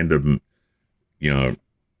the random,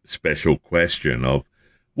 special question of,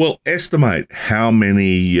 well, estimate how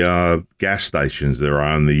many gas stations there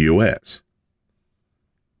are in the US.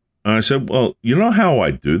 And I said, well, you know how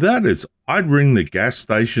I do that is I'd ring the Gas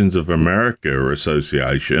Stations of America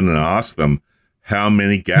Association and ask them how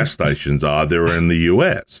many gas stations are there in the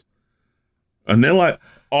US. And they're like,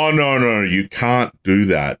 oh, no, you can't do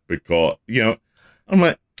that because, I'm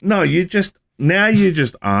like, no, you're just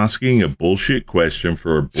asking a bullshit question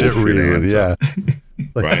for a bullshit answer. Yeah.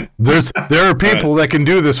 Like, right. There are people that can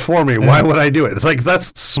do this for me. Why would I do it? It's like,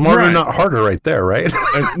 that's smarter, not harder right there, right?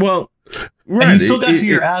 Right. And you still got to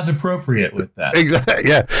your as appropriate with that. Exactly.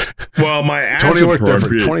 Yeah. Well, my as Tony worked there for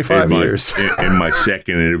appropriate 25 years. in my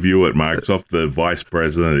second interview at Microsoft, the vice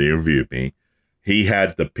president that interviewed me, he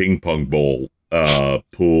had the ping pong ball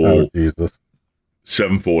pool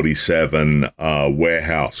 747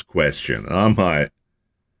 warehouse question. And I'm like,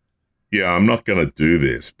 yeah, I'm not going to do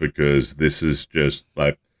this because this is just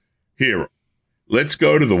like, here, let's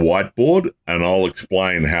go to the whiteboard and I'll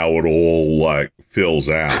explain how it all like fills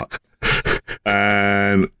out.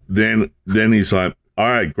 And then he's like, all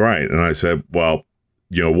right, great. And I said, well,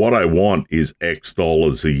 what I want is X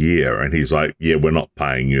dollars a year. And he's like, yeah, we're not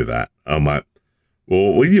paying you that. I'm like, well,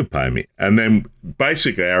 what will you pay me? And then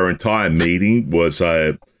basically our entire meeting was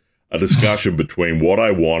a discussion between what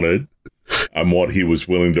I wanted and what he was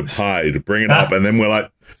willing to pay to bring it up. And then we're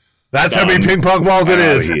like, that's how many ping pong balls it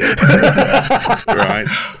is. Right.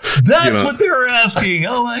 That's what they were asking.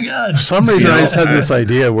 Oh my god! For some reason, I just had this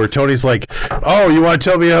idea where Tony's like, "Oh, you want to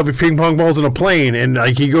tell me how to ping pong balls in a plane?" And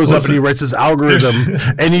like he goes up and he writes this algorithm,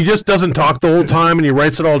 and he just doesn't talk the whole time, and he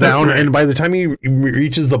writes it all down. Right. And by the time he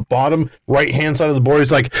reaches the bottom right hand side of the board,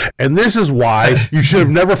 he's like, "And this is why you should have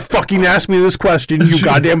never fucking asked me this question, you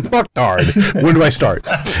goddamn fucktard." When do I start?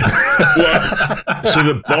 Well, so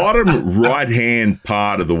the bottom right hand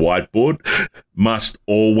part of the whiteboard must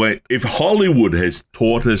always, if Hollywood has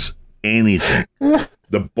taught us anything,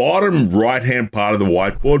 the bottom right hand part of the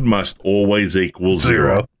whiteboard must always equal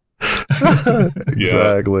zero.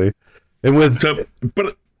 Exactly. And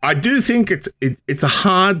but I do think it's a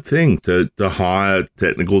hard thing to hire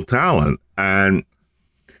technical talent, and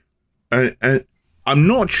I'm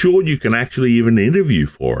not sure you can actually even interview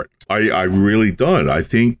for it. I really don't. I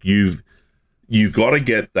think you've got to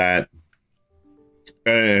get that.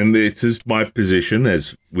 And this is my position,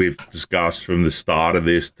 as we've discussed from the start of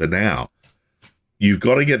this to now. You've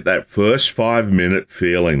got to get that first 5-minute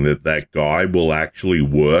feeling that guy will actually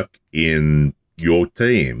work in your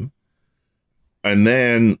team. And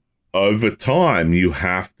then over time, you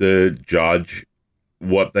have to judge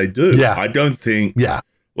what they do. Yeah. I don't think,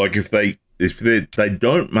 like if they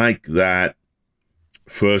don't make that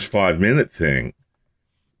first 5-minute thing,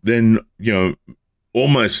 then,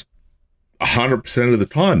 almost 100% of the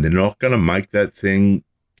time, they're not going to make that thing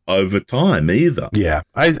over time either. Yeah,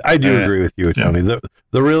 I do agree with you, Tony.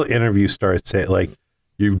 The real interview starts at like,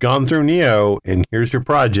 you've gone through Neo and here's your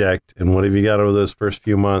project and what have you got over those first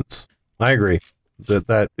few months? I agree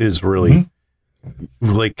that is really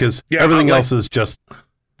like, because everything else is just,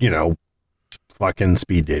 fucking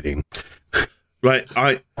speed dating. Right.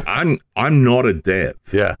 I'm not a dev.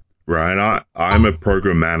 Yeah. Right. I'm a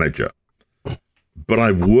program manager. But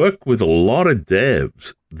I've worked with a lot of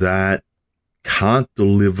devs that can't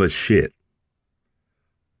deliver shit.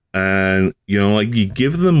 And, like you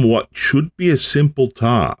give them what should be a simple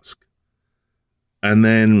task. And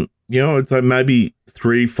then, it's like maybe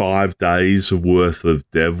 3-5 days worth of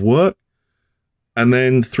dev work. And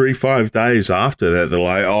then 3-5 days after that, they're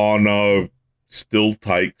like, oh no, still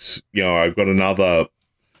takes, I've got another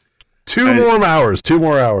 2 more hours.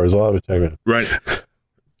 I'll have a check it. Right.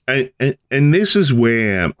 And this is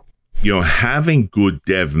where, having good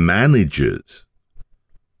dev managers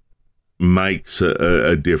makes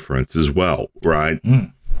a difference as well, right?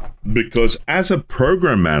 Because as a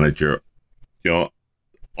program manager,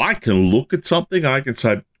 I can look at something and I can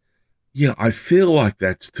say, yeah, I feel like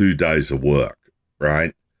that's 2 days of work,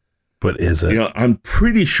 right? But is it? I'm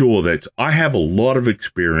pretty sure I have a lot of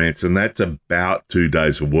experience and that's about 2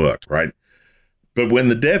 days of work, right? But when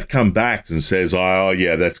the dev comes back and says, oh,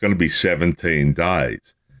 yeah, that's going to be 17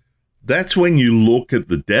 days, that's when you look at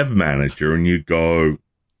the dev manager and you go,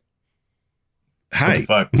 hey.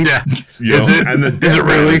 Yeah. Is it? And the dev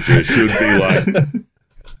manager should be like,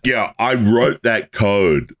 yeah, I wrote that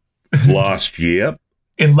code last year.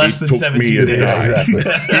 In less than 17 days. Exactly.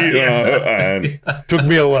 And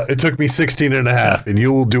it took me 16 and a half, and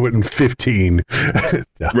you'll do it in 15.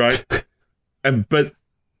 Right. But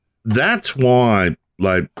that's why,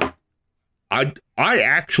 like, I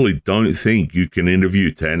actually don't think you can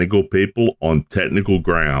interview technical people on technical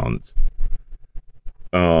grounds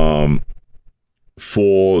for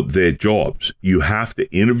their jobs. You have to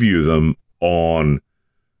interview them on,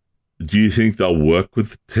 do you think they'll work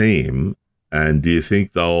with the team? And do you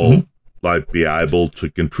think they'll like be able to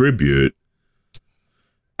contribute?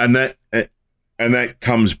 And that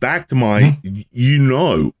comes back to my,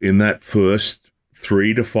 in that first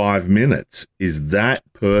 3 to 5 minutes, is that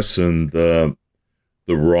person the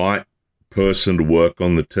right person to work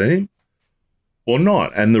on the team or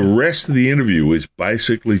not? And the rest of the interview is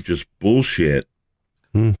basically just bullshit,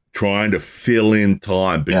 trying to fill in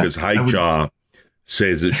time because HR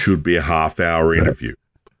says it should be a half-hour interview.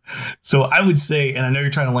 So I would say, and I know you're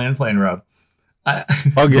trying to land plane, Rob.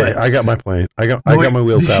 Okay, I got my plane. I got my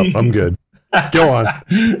wheels out. I'm good. Go on.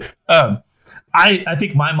 I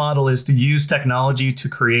think my model is to use technology to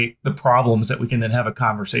create the problems that we can then have a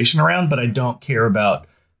conversation around, but I don't care about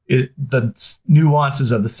the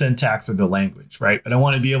nuances of the syntax of the language, right? But I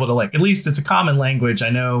want to be able to, like, at least it's a common language. I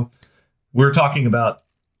know we're talking about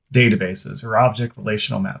databases or object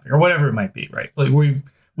relational mapping or whatever it might be, right? Like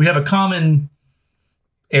we have a common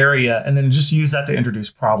area, and then just use that to introduce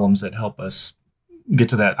problems that help us get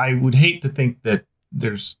to that. I would hate to think that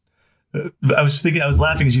there's I was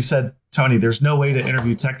laughing as you said, Tony, there's no way to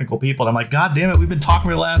interview technical people. And I'm like, God damn it, we've been talking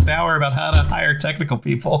for the last hour about how to hire technical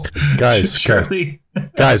people. Guys, surely.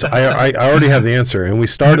 Guys, I already have the answer, and we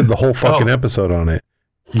started the whole fucking episode on it.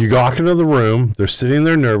 You walk into the room, they're sitting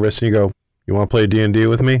there nervous, and you go, You want to play D&D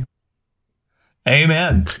with me?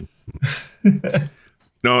 Amen.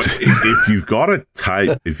 No, if you've got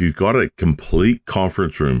a complete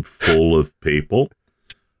conference room full of people,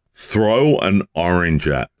 throw an orange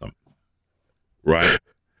at them, right?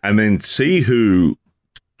 And then see who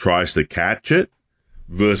tries to catch it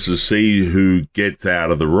versus see who gets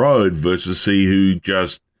out of the road versus see who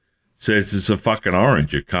just says it's a fucking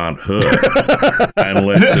orange, it can't hurt, and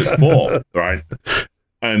lets it fall, right?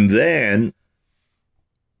 And then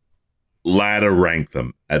ladder rank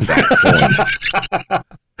them at that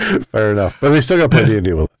point. Fair enough. But they still got to play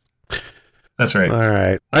D&D with us. That's right. All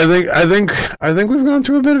right. I think we've gone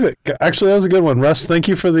through a bit of it. Actually, that was a good one. Russ, thank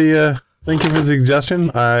you for the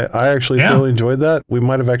suggestion. I actually really enjoyed that. We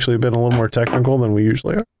might have actually been a little more technical than we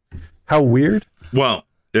usually are. How weird. Well,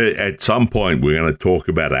 at some point we're going to talk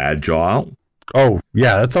about agile. Oh,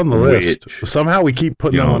 yeah, that's on the list. Somehow we keep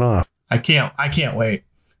putting that one off. I can't wait.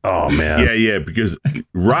 Oh, man. Yeah, because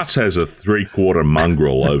Russ has a 3/4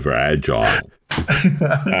 mongrel over agile.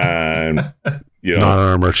 And, not on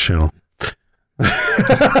our merch channel.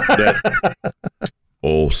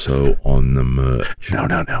 Also on the merch. No.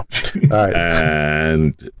 All right.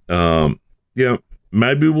 And,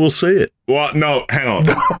 maybe we'll see it. Well, no, hang on.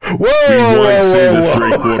 Whoa, we won't see the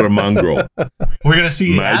 3/4 mongrel. We're going to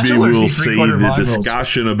see maybe agile or we'll see see three-quarter the mongrels?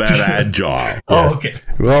 discussion about agile. Oh, okay.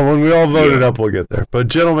 Well, when we all vote it up, we'll get there. But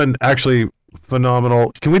gentlemen, actually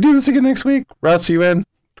phenomenal. Can we do this again next week? Russ, you in?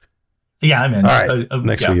 Yeah, I'm in. All right.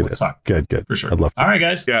 Next week it is. Talk. Good. For sure. I'd love to. All right,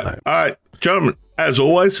 guys. Yeah. All right. Gentlemen, as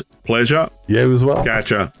always, pleasure. Yeah, you as well.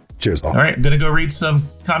 Gotcha. Cheers, all. All right, I'm going to go read some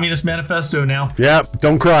Communist Manifesto now. Yeah,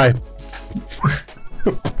 don't cry.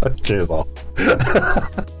 Cheers, all.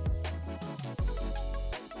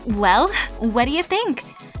 Well, what do you think?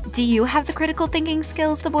 Do you have the critical thinking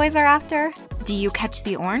skills the boys are after? Do you catch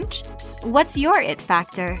the orange? What's your it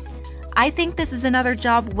factor? I think this is another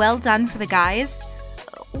job well done for the guys.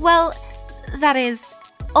 Well, that is,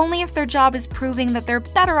 only if their job is proving that they're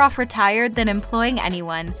better off retired than employing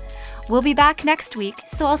anyone. We'll be back next week,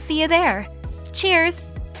 so I'll see you there. Cheers!